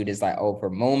this dude is like, oh, for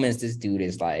moments, this dude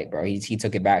is like, bro, he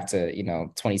took it back to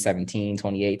 2017,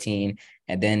 2018.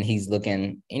 And then he's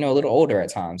looking, a little older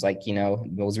at times. Like, the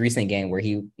most recent game where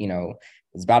he,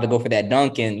 was about to go for that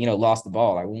dunk and, lost the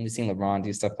ball. Like, when we've seen LeBron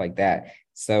do stuff like that.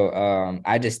 So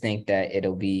I just think that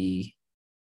it'll be,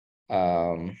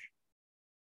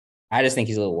 I just think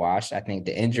he's a little washed. I think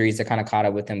the injuries are kind of caught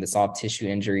up with him, the soft tissue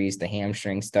injuries, the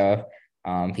hamstring stuff.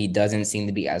 He doesn't seem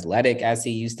to be as athletic as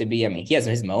he used to be. I mean, he has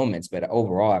his moments, but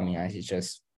overall, I mean, it's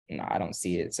just, I don't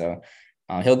see it. So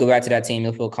he'll go back to that team.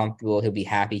 He'll feel comfortable. He'll be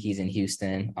happy he's in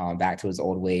Houston, back to his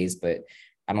old ways. But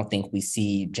I don't think we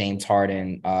see James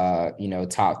Harden,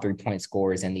 top 3-point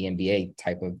scorers in the NBA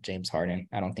type of James Harden.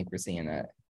 I don't think we're seeing that.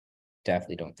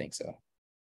 Definitely don't think so.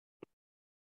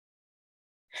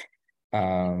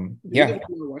 Yeah.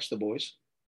 Watch The Boys.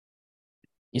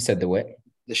 You said the what?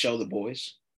 The show The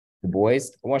Boys. The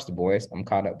Boys. I watched The Boys. I'm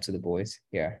caught up to The Boys.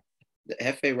 Yeah. The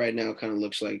FA right now kind of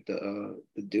looks like the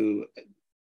dude,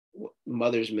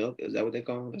 Mother's Milk. Is that what they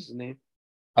call him? What's his name?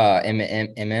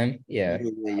 MM. Yeah.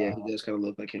 Yeah. He does kind of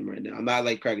look like him right now. I'm not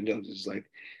like cracking jokes. It's like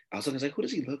I was looking, like, who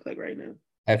does he look like right now?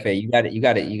 FA, you got to in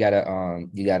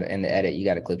the edit, you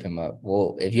got to clip him up.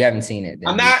 Well, if you haven't seen it,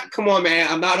 then come on, man.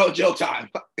 I'm not on Joe time.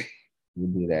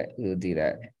 We'll do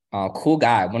that. Cool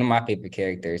guy, one of my favorite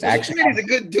characters. Actually, he's a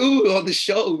good dude on the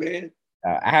show, man.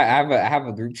 I have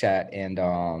a group chat, and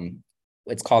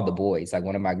it's called The Boys. Like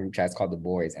one of my group chats called The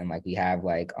Boys, and like we have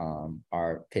like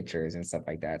our pictures and stuff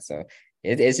like that. So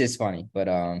it's just funny. But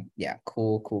yeah,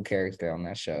 cool character on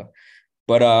that show.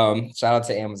 But shout out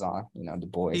to Amazon, The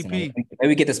Boys. TP. Maybe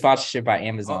we get the sponsorship by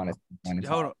Amazon.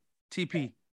 Hold on.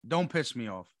 TP, don't piss me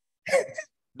off.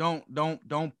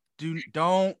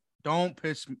 don't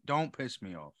piss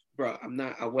me off. Bro,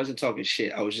 I wasn't talking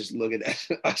shit. I was just looking at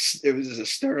it was just a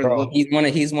stern look.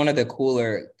 He's one of the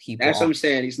cooler people. That's what I'm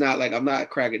saying. He's not like, I'm not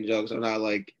cracking jokes. I'm not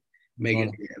like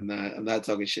making I'm not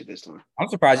talking shit this time. I'm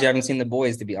surprised you haven't seen The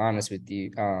Boys, to be honest with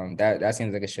you. That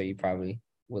seems like a show you probably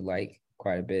would like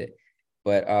quite a bit.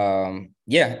 But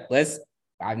yeah,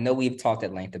 I know we've talked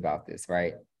at length about this,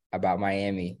 right? About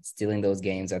Miami stealing those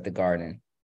games at the Garden.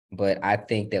 But I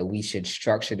think that we should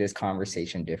structure this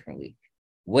conversation differently.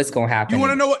 What's going to happen? You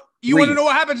want to know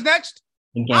what happens next?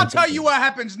 I'll tell you what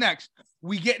happens next.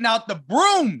 We getting out the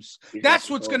brooms. That's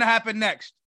what's going to happen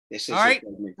next. All right.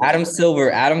 Adam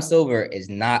Silver is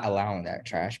not allowing that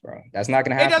trash, bro. That's not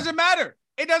going to happen. It doesn't matter.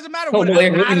 It doesn't matter. No, it really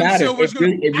matters.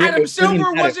 Adam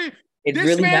Silver wasn't. This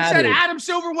really man matters. said Adam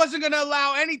Silver wasn't going to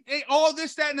allow anything, all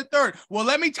this, that, and the third. Well,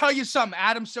 let me tell you something.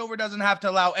 Adam Silver doesn't have to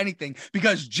allow anything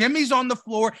because Jimmy's on the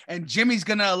floor and Jimmy's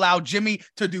going to allow Jimmy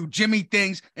to do Jimmy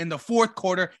things in the fourth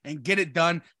quarter and get it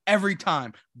done every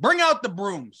time. Bring out the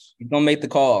brooms. He's going to make the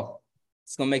call.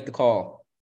 He's going to make the call.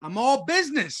 I'm all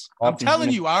business. I'm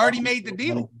telling you, I already made the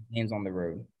deal. Games on the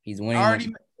road. He's winning.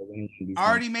 I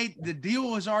already made the deal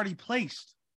was already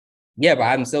placed. Yeah, but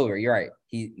Adam Silver, you're right.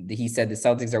 He said the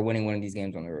Celtics are winning one of these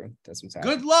games on the road. That's what's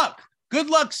happening. Good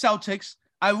luck, Celtics.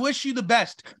 I wish you the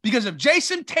best because if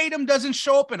Jason Tatum doesn't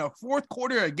show up in a fourth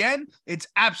quarter again, it's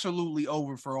absolutely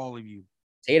over for all of you.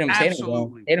 Tatum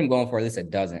going for at least a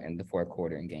dozen in the fourth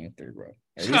quarter in Game 3, bro.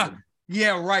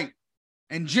 Yeah, right.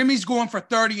 And Jimmy's going for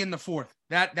 30 in the fourth.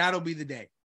 That'll be the day.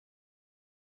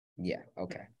 Yeah.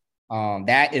 Okay.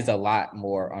 That is a lot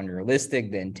more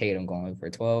unrealistic than Tatum going for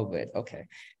 12, but okay.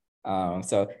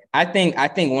 So I think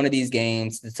one of these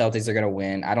games the Celtics are going to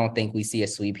win. I don't think we see a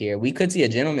sweep here. We could see a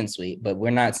gentleman's sweep, but we're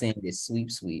not seeing this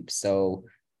sweep. So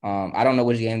I don't know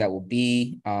which game that will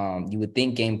be. You would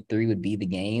think Game 3 would be the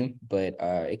game, but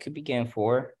it could be Game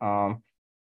 4. So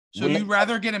you'd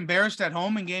rather get embarrassed at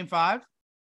home in Game 5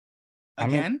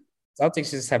 again?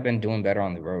 Celtics just have been doing better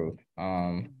on the road.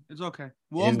 It's okay.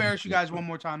 We'll embarrass you guys one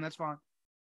more time. That's fine.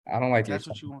 I don't like your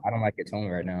tone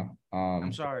right now.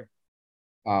 I'm sorry.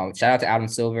 Shout out to Adam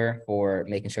Silver for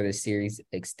making sure this series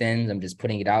extends. I'm just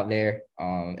putting it out there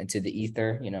into the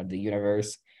ether, the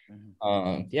universe.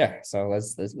 Yeah, so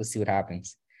let's see what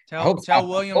happens. Tell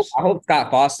Williams. I hope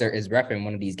Scott Foster is repping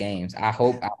one of these games. I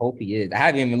hope he is. I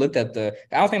haven't even looked at I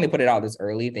don't think they put it out this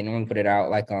early. They normally put it out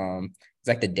like it's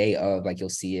like the day of, like you'll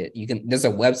see it. There's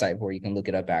a website where you can look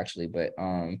it up actually, but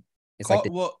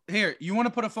here, you want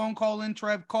to put a phone call in,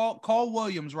 Trev? Call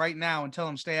Williams right now and tell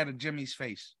him stay out of Jimmy's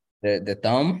face. The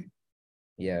thumb?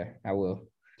 Yeah, I will.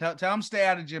 Tell him stay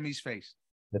out of Jimmy's face.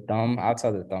 The thumb? I'll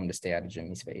tell the thumb to stay out of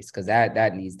Jimmy's face because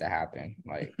that needs to happen.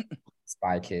 Like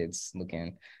Spy Kids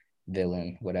looking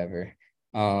villain, whatever.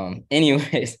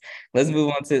 Anyways, let's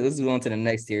move on to the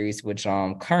next series, which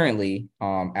currently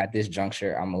at this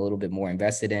juncture I'm a little bit more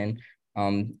invested in.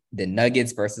 The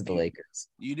Nuggets versus the Lakers.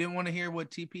 You didn't want to hear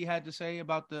what TP had to say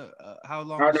about the how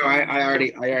long? Oh, no, I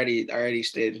already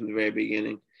stated from the very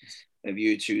beginning of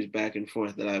you two's back and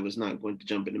forth that I was not going to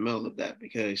jump in the middle of that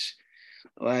because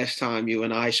the last time you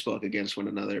and I spoke against one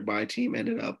another, my team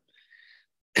ended up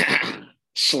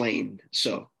slain.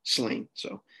 So,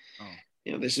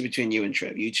 this is between you and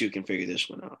Trev. You two can figure this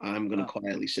one out. I'm going to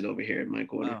quietly sit over here in my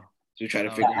corner to try to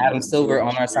figure out. Adam Silver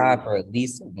on our side for at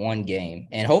least one game.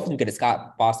 And hopefully we get a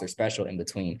Scott Foster special in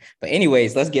between. But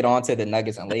anyways, let's get on to the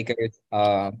Nuggets and Lakers.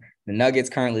 The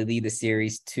Nuggets currently lead the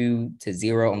series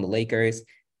 2-0 on the Lakers.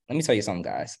 Let me tell you something,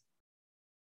 guys.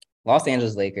 Los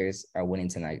Angeles Lakers are winning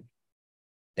tonight.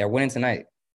 They're winning tonight.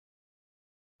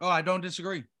 Oh, I don't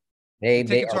disagree. The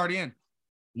ticket's already in.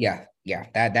 Yeah.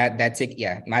 That ticket.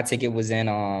 Yeah, my ticket was in.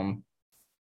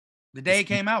 The day it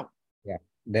came out. Yeah,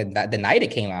 the night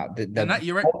it came out.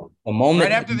 You're right. The moment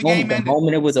right after the game ended. The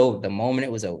moment it was over.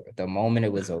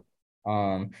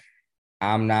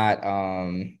 I'm not.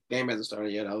 Game hasn't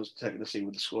started yet. I was checking to see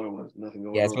what the score was. Nothing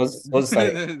going on.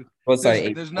 Yeah,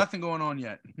 there's nothing going on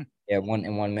yet. Yeah,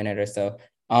 1 minute or so.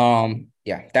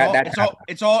 Yeah,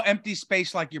 it's all empty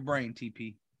space like your brain,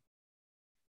 TP.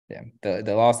 Yeah,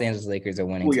 the Los Angeles Lakers are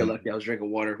winning. Oh, you're lucky. I was drinking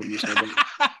water when you said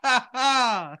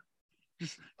that.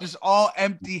 just all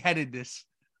empty-headedness.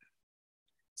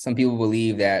 Some people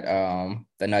believe that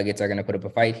the Nuggets are going to put up a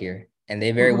fight here, and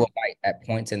they very well might at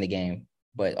points in the game.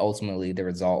 But ultimately, the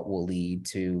result will lead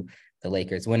to the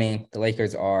Lakers winning. The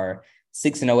Lakers are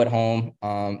 6-0 at home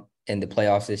in the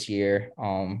playoffs this year.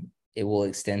 It will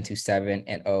extend to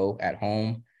 7-0 at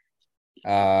home.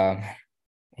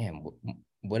 Man,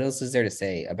 what else is there to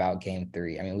say about Game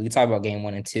 3? I mean, we can talk about Game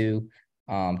 1 and 2.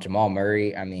 Jamal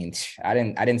Murray. I mean, I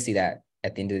didn't see that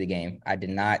at the end of the game. I did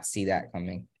not see that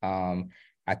coming.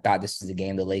 I thought this was a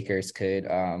game the Lakers could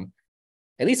at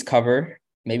least cover,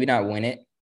 maybe not win it.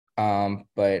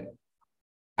 But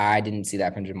I didn't see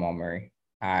that from Jamal Murray.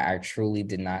 I truly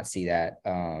did not see that.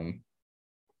 And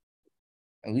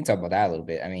we can talk about that a little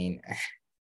bit. I mean,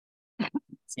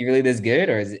 is he really this good,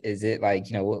 or is it like,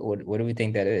 what do we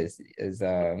think that is?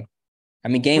 I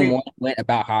mean, game 1 went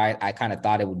about how I kind of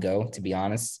thought it would go, to be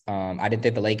honest. I didn't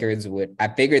think the Lakers would. I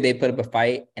figured they'd put up a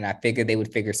fight, and I figured they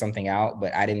would figure something out,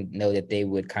 but I didn't know that they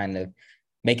would kind of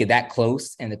make it that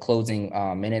close in the closing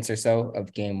minutes or so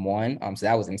of game 1. So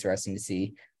that was interesting to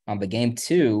see. But game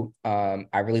 2,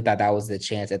 I really thought that was the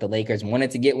chance that the Lakers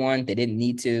wanted to get one. They didn't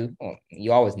need to. Well,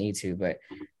 you always need to, but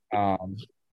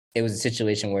it was a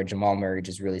situation where Jamal Murray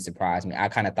just really surprised me. I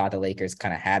kind of thought the Lakers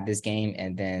kind of had this game,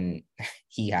 and then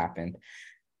he happened.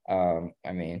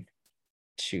 I mean,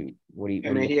 shoot.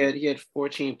 He had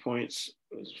 14 points.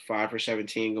 It was 5 for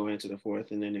 17 going into the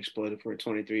fourth, and then exploded for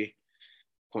 23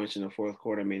 points in the fourth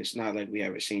quarter. I mean, it's not like we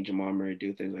haven't seen Jamal Murray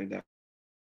do things like that.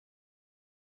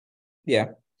 Yeah.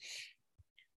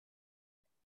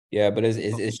 Yeah, but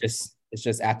it's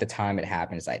just at the time it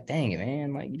happened. It's like, dang it,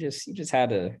 man! Like you just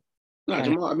had to. No,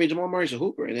 Jamal Murray's a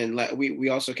hooper, and then we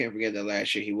also can't forget that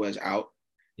last year he was out.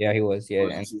 Yeah, he was. Yeah,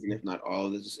 and season, if not all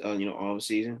of this, all of the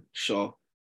season. So,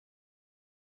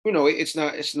 it's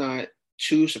not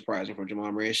too surprising for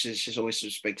Jamal Murray. It's just always so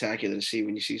spectacular to see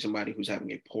when you see somebody who's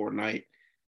having a poor night,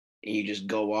 and you just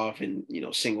go off and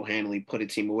single-handedly put a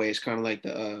team away. It's kind of like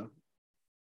the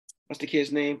what's the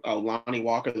kid's name? Oh, Lonnie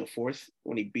Walker the fourth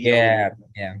when he beat. Yeah.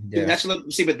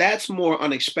 But that's more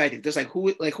unexpected. That's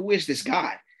who is this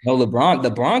guy? No,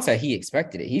 LeBron said he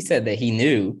expected it. He said that he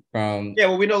knew from. Yeah,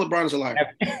 well, we know LeBron's a liar.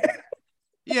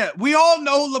 Yeah, we all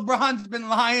know LeBron's been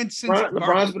lying since.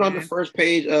 LeBron's been on the first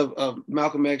page of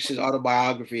Malcolm X's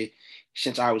autobiography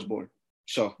since I was born.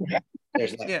 So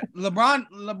there's that. Yeah,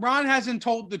 LeBron hasn't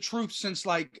told the truth since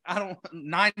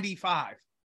 95.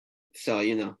 So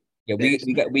Yeah,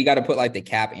 we got to put like the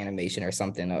cap animation or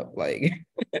something up like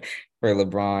for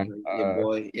LeBron. Yeah,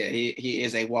 boy. Yeah, he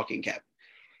is a walking cap.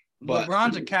 But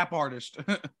LeBron's a cap artist.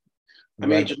 I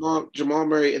mean, Jamal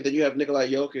Murray, and then you have Nikola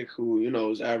Jokic, who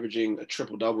is averaging a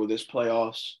triple-double this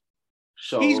playoffs.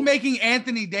 So he's making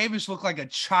Anthony Davis look like a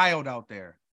child out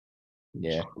there.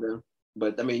 Yeah.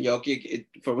 But I mean, Jokic,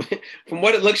 from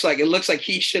what it looks like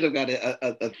he should have got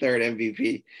a third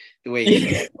MVP. The way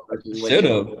he should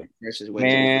have.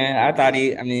 Man, I thought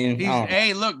he. I mean,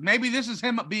 hey, look, maybe this is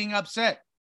him being upset.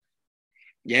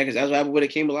 Yeah, because that's what happened with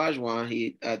Hakeem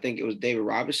Olajuwon. I think it was David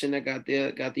Robinson that got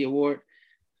the award,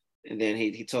 and then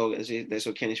he told. That's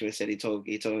what Kenny Smith said. He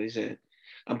said,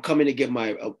 "I'm coming to get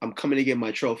my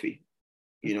trophy,"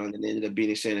 and then they ended up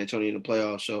beating San Antonio in the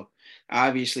playoffs. So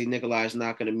obviously Nikolai is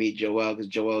not going to meet Joel because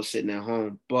Joel's sitting at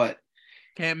home, but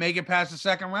can't make it past the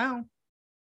second round.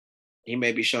 He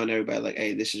may be showing everybody like,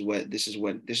 "Hey, this is where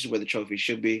the trophy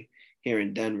should be here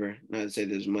in Denver." Not to say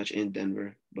there's much in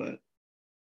Denver, but.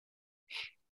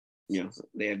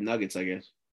 They have Nuggets, I guess.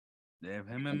 They have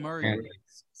him and Murray.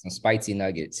 Some spicy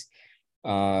Nuggets.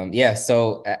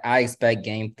 So I expect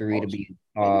game 3 to be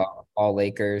all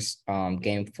Lakers.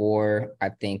 Game 4, I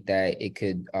think that it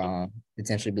could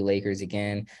potentially be Lakers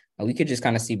again. We could just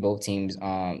kind of see both teams,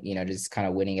 just kind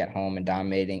of winning at home and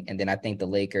dominating. And then I think the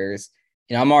Lakers,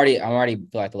 I'm already feel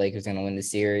like the Lakers are going to win the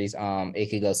series. It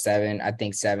could go 7. I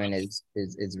think 7 is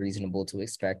reasonable to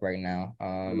expect right now.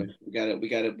 We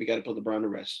gotta put LeBron to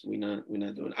rest. We're not doing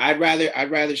it. I'd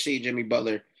rather see Jimmy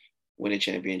Butler win a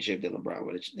championship than LeBron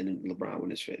win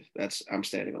his 5th. I'm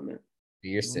standing on that.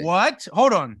 You're sick. What?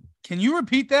 Hold on. Can you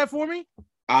repeat that for me?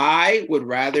 I would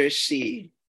rather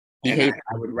see. I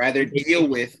would rather deal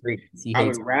with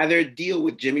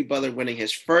Jimmy Butler winning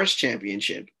his first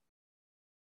championship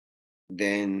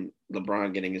than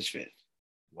LeBron getting his 5th.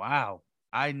 Wow.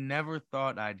 I never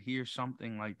thought I'd hear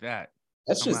something like that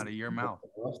come out of your mouth.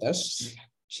 That's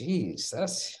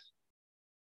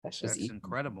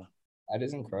incredible. That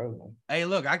is incredible. Hey,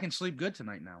 look, I can sleep good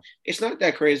tonight now. It's not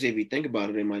that crazy if you think about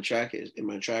it in my track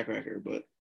record, but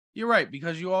You're right,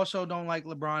 because you also don't like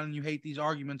LeBron and you hate these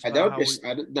arguments. I don't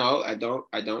dislike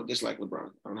LeBron.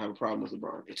 I don't have a problem with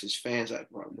LeBron. It's his fans I have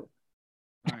a problem with.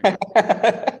 All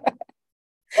right.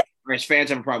 Or his fans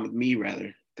have a problem with me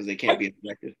rather because they can't be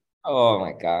objective. Oh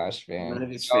my gosh, man! None of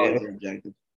his fans are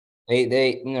objective. They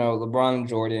LeBron and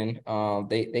Jordan,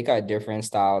 they got different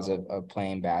styles of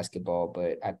playing basketball,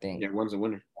 but I think one's a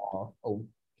winner.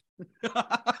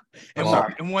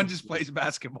 And one just plays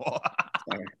basketball.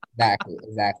 Exactly.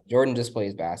 Jordan just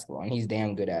plays basketball, and he's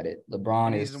damn good at it.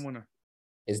 LeBron is the winner.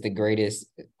 Is the greatest.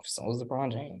 So is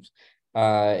LeBron James,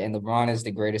 and LeBron is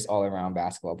the greatest all around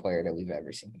basketball player that we've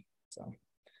ever seen. So,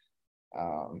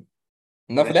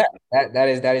 enough of that. That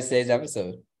is today's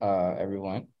episode.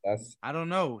 Everyone. I don't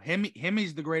know.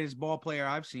 Hemi's the greatest ball player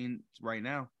I've seen right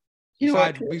now.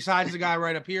 Besides the guy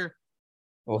right up here.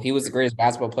 Well, he was the greatest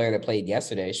basketball player that played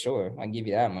yesterday. Sure, I can give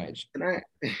you that much.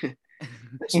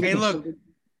 Hey, look.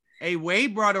 Hey,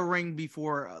 Wade brought a ring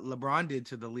before LeBron did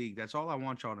to the league. That's all I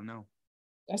want y'all to know.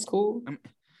 That's cool.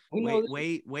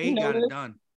 Wade got it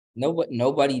done.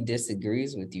 Nobody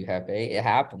disagrees with you, Hefe. It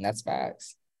happened. That's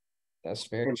facts. That's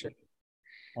very true.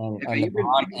 And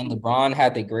LeBron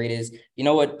had the greatest. You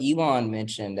know what? Elon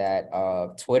mentioned that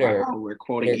Twitter. Wow, we're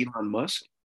quoting Elon Musk.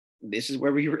 This is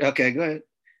where we. Okay, go ahead.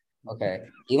 Okay.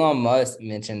 Elon Musk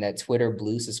mentioned that Twitter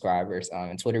Blue subscribers,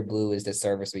 and Twitter Blue is the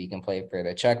service where you can play for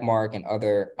the check mark and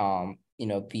other,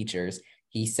 features.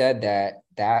 He said that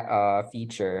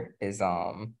feature is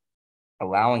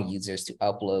allowing users to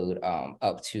upload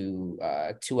up to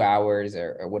 2 hours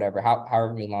or whatever,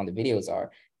 however long the videos are,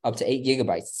 up to 8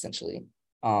 gigabytes essentially.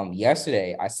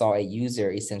 Yesterday, I saw a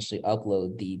user essentially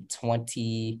upload the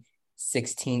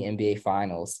 2016 NBA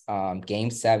Finals,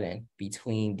 Game 7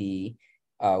 between the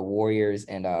Warriors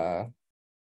and the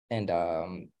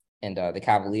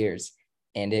Cavaliers,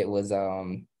 and it was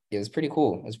pretty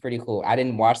cool. It was pretty cool. I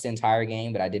didn't watch the entire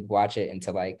game, but I did watch it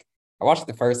until I watched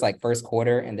the first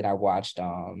quarter, and then I watched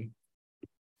the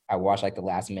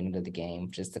last minute of the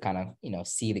game just to kind of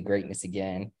see the greatness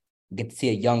again. Get to see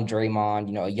a young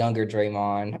Draymond, a younger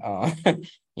Draymond,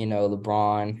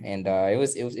 LeBron, and it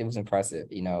was impressive.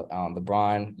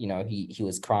 LeBron, he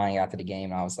was crying after the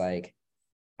game, and I was like,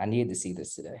 I needed to see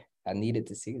this today. I needed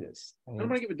to see this.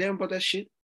 Nobody give a damn about that shit.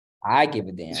 I give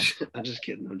a damn. I'm just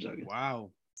kidding. I'm joking.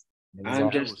 Wow. I'm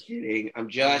just kidding. I'm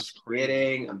just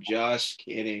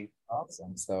kidding.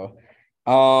 Awesome. So,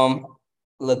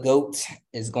 the GOAT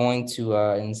is going to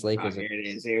in his Lakers. Here it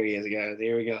is. Here he is, guys.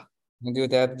 Here we go. We do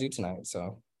what they have to do tonight.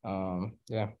 So,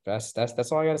 yeah, that's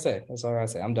all I gotta say. That's all I gotta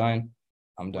say. I'm done.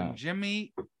 When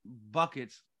Jimmy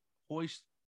Buckets hoist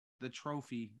the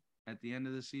trophy at the end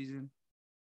of the season,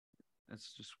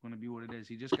 that's just going to be what it is.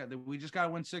 We just got to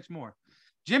win 6 more.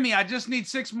 Jimmy, I just need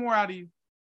 6 more out of you.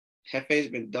 Hefe's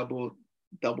been double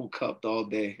cupped all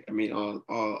day. I mean,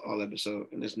 all episode,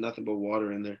 and there's nothing but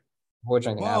water in there. Boy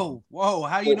drinking apple. Whoa!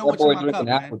 How you know what's in my cup,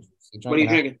 man? What are you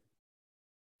drinking?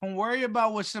 Don't worry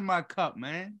about what's in my cup,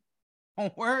 man.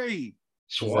 Don't worry.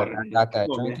 Water. I got that.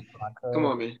 Come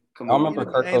on, man. Come on. I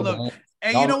remember Kurt Cobain.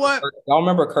 Hey, you know what? Y'all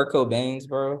remember Kurt Cobain's,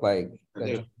 bro? Like,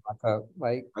 my cup,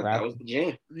 like that was the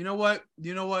jam. You know what?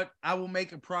 I will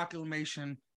make a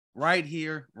proclamation right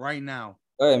here, right now.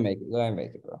 Go ahead and make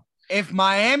it, bro. If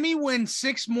Miami wins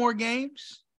 6 more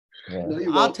games,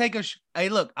 I'll take a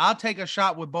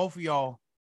shot with both of y'all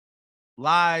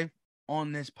live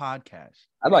on this podcast.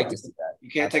 I'd like to see that. You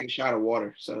can't take a shot of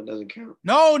water, so it doesn't count.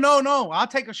 No. I'll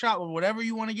take a shot with whatever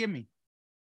you want to give me.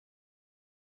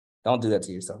 Don't do that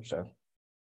to yourself, Chef.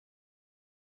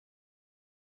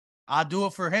 I'll do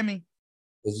it for Hemi.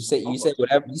 Because you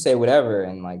say whatever,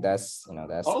 and like that's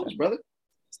brother.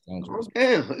 Oh,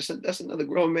 damn, that's another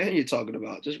grown man you're talking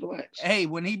about. Just relax. Hey,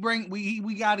 when we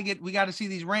gotta see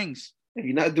these rings. If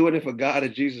you're not doing it for God or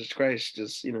Jesus Christ,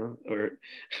 just or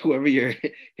whoever your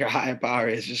higher power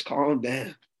is, just calm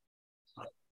down.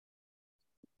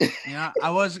 Yeah,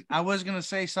 I was gonna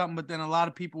say something, but then a lot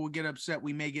of people will get upset.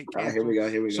 We may get canceled.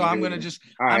 Here we go. So I'm gonna just.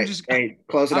 All right.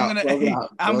 Close it out.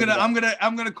 I'm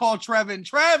gonna call Trev and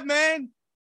Trev, man,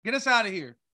 get us out of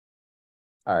here.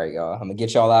 All right, y'all. I'm gonna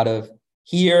get y'all out of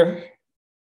here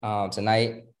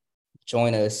tonight.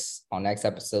 Join us on next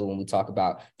episode when we talk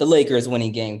about the Lakers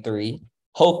winning Game 3.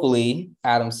 Hopefully,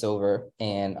 Adam Silver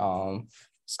and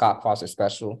Scott Foster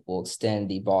Special will extend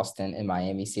the Boston and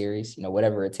Miami series.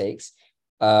 Whatever it takes.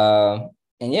 And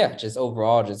yeah, just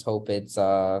overall, just hope we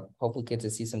get to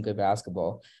see some good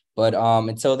basketball. But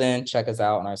until then, check us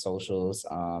out on our socials.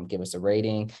 Give us a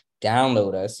rating,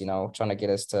 download us. Trying to get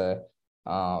us to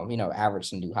average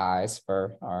some new highs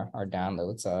for our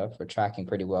downloads. For tracking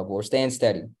pretty well, but we're staying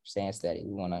steady.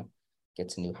 We want get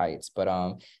to new heights. But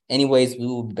anyways, we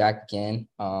will be back again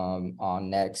on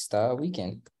next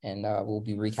weekend, and we'll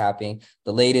be recapping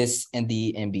the latest in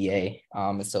the NBA.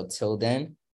 And so till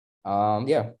then,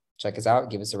 check us out,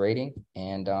 give us a rating,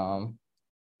 and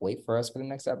wait for us for the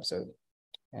next episode.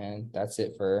 And that's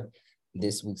it for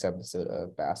this week's episode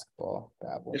of Basketball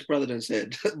Babble. This brother done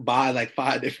said bye like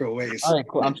 5 different ways. All right,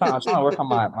 cool. I'm trying to work on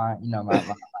my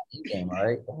game. All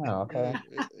right. Oh, okay.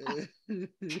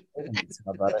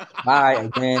 My brother. Bye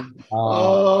again.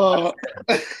 Yo.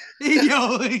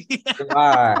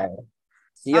 Bye.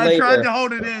 See you later. I tried to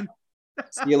hold it in.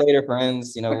 See you later,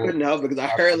 friends. You know, I couldn't help because I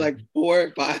heard like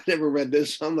 4, but I never read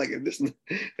this. So I'm like, if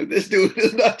this dude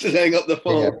does not just hang up the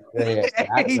phone.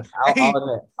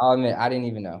 I'll admit, I didn't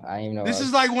even know. I didn't even know. This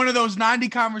is like one of those 90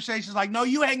 conversations. Like, no,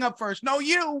 you hang up first. No,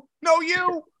 you.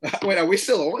 Wait, are we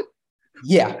still on?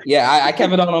 Yeah. I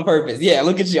kept it on purpose. Yeah,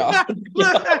 look at y'all.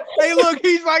 Hey, look,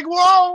 he's like, whoa.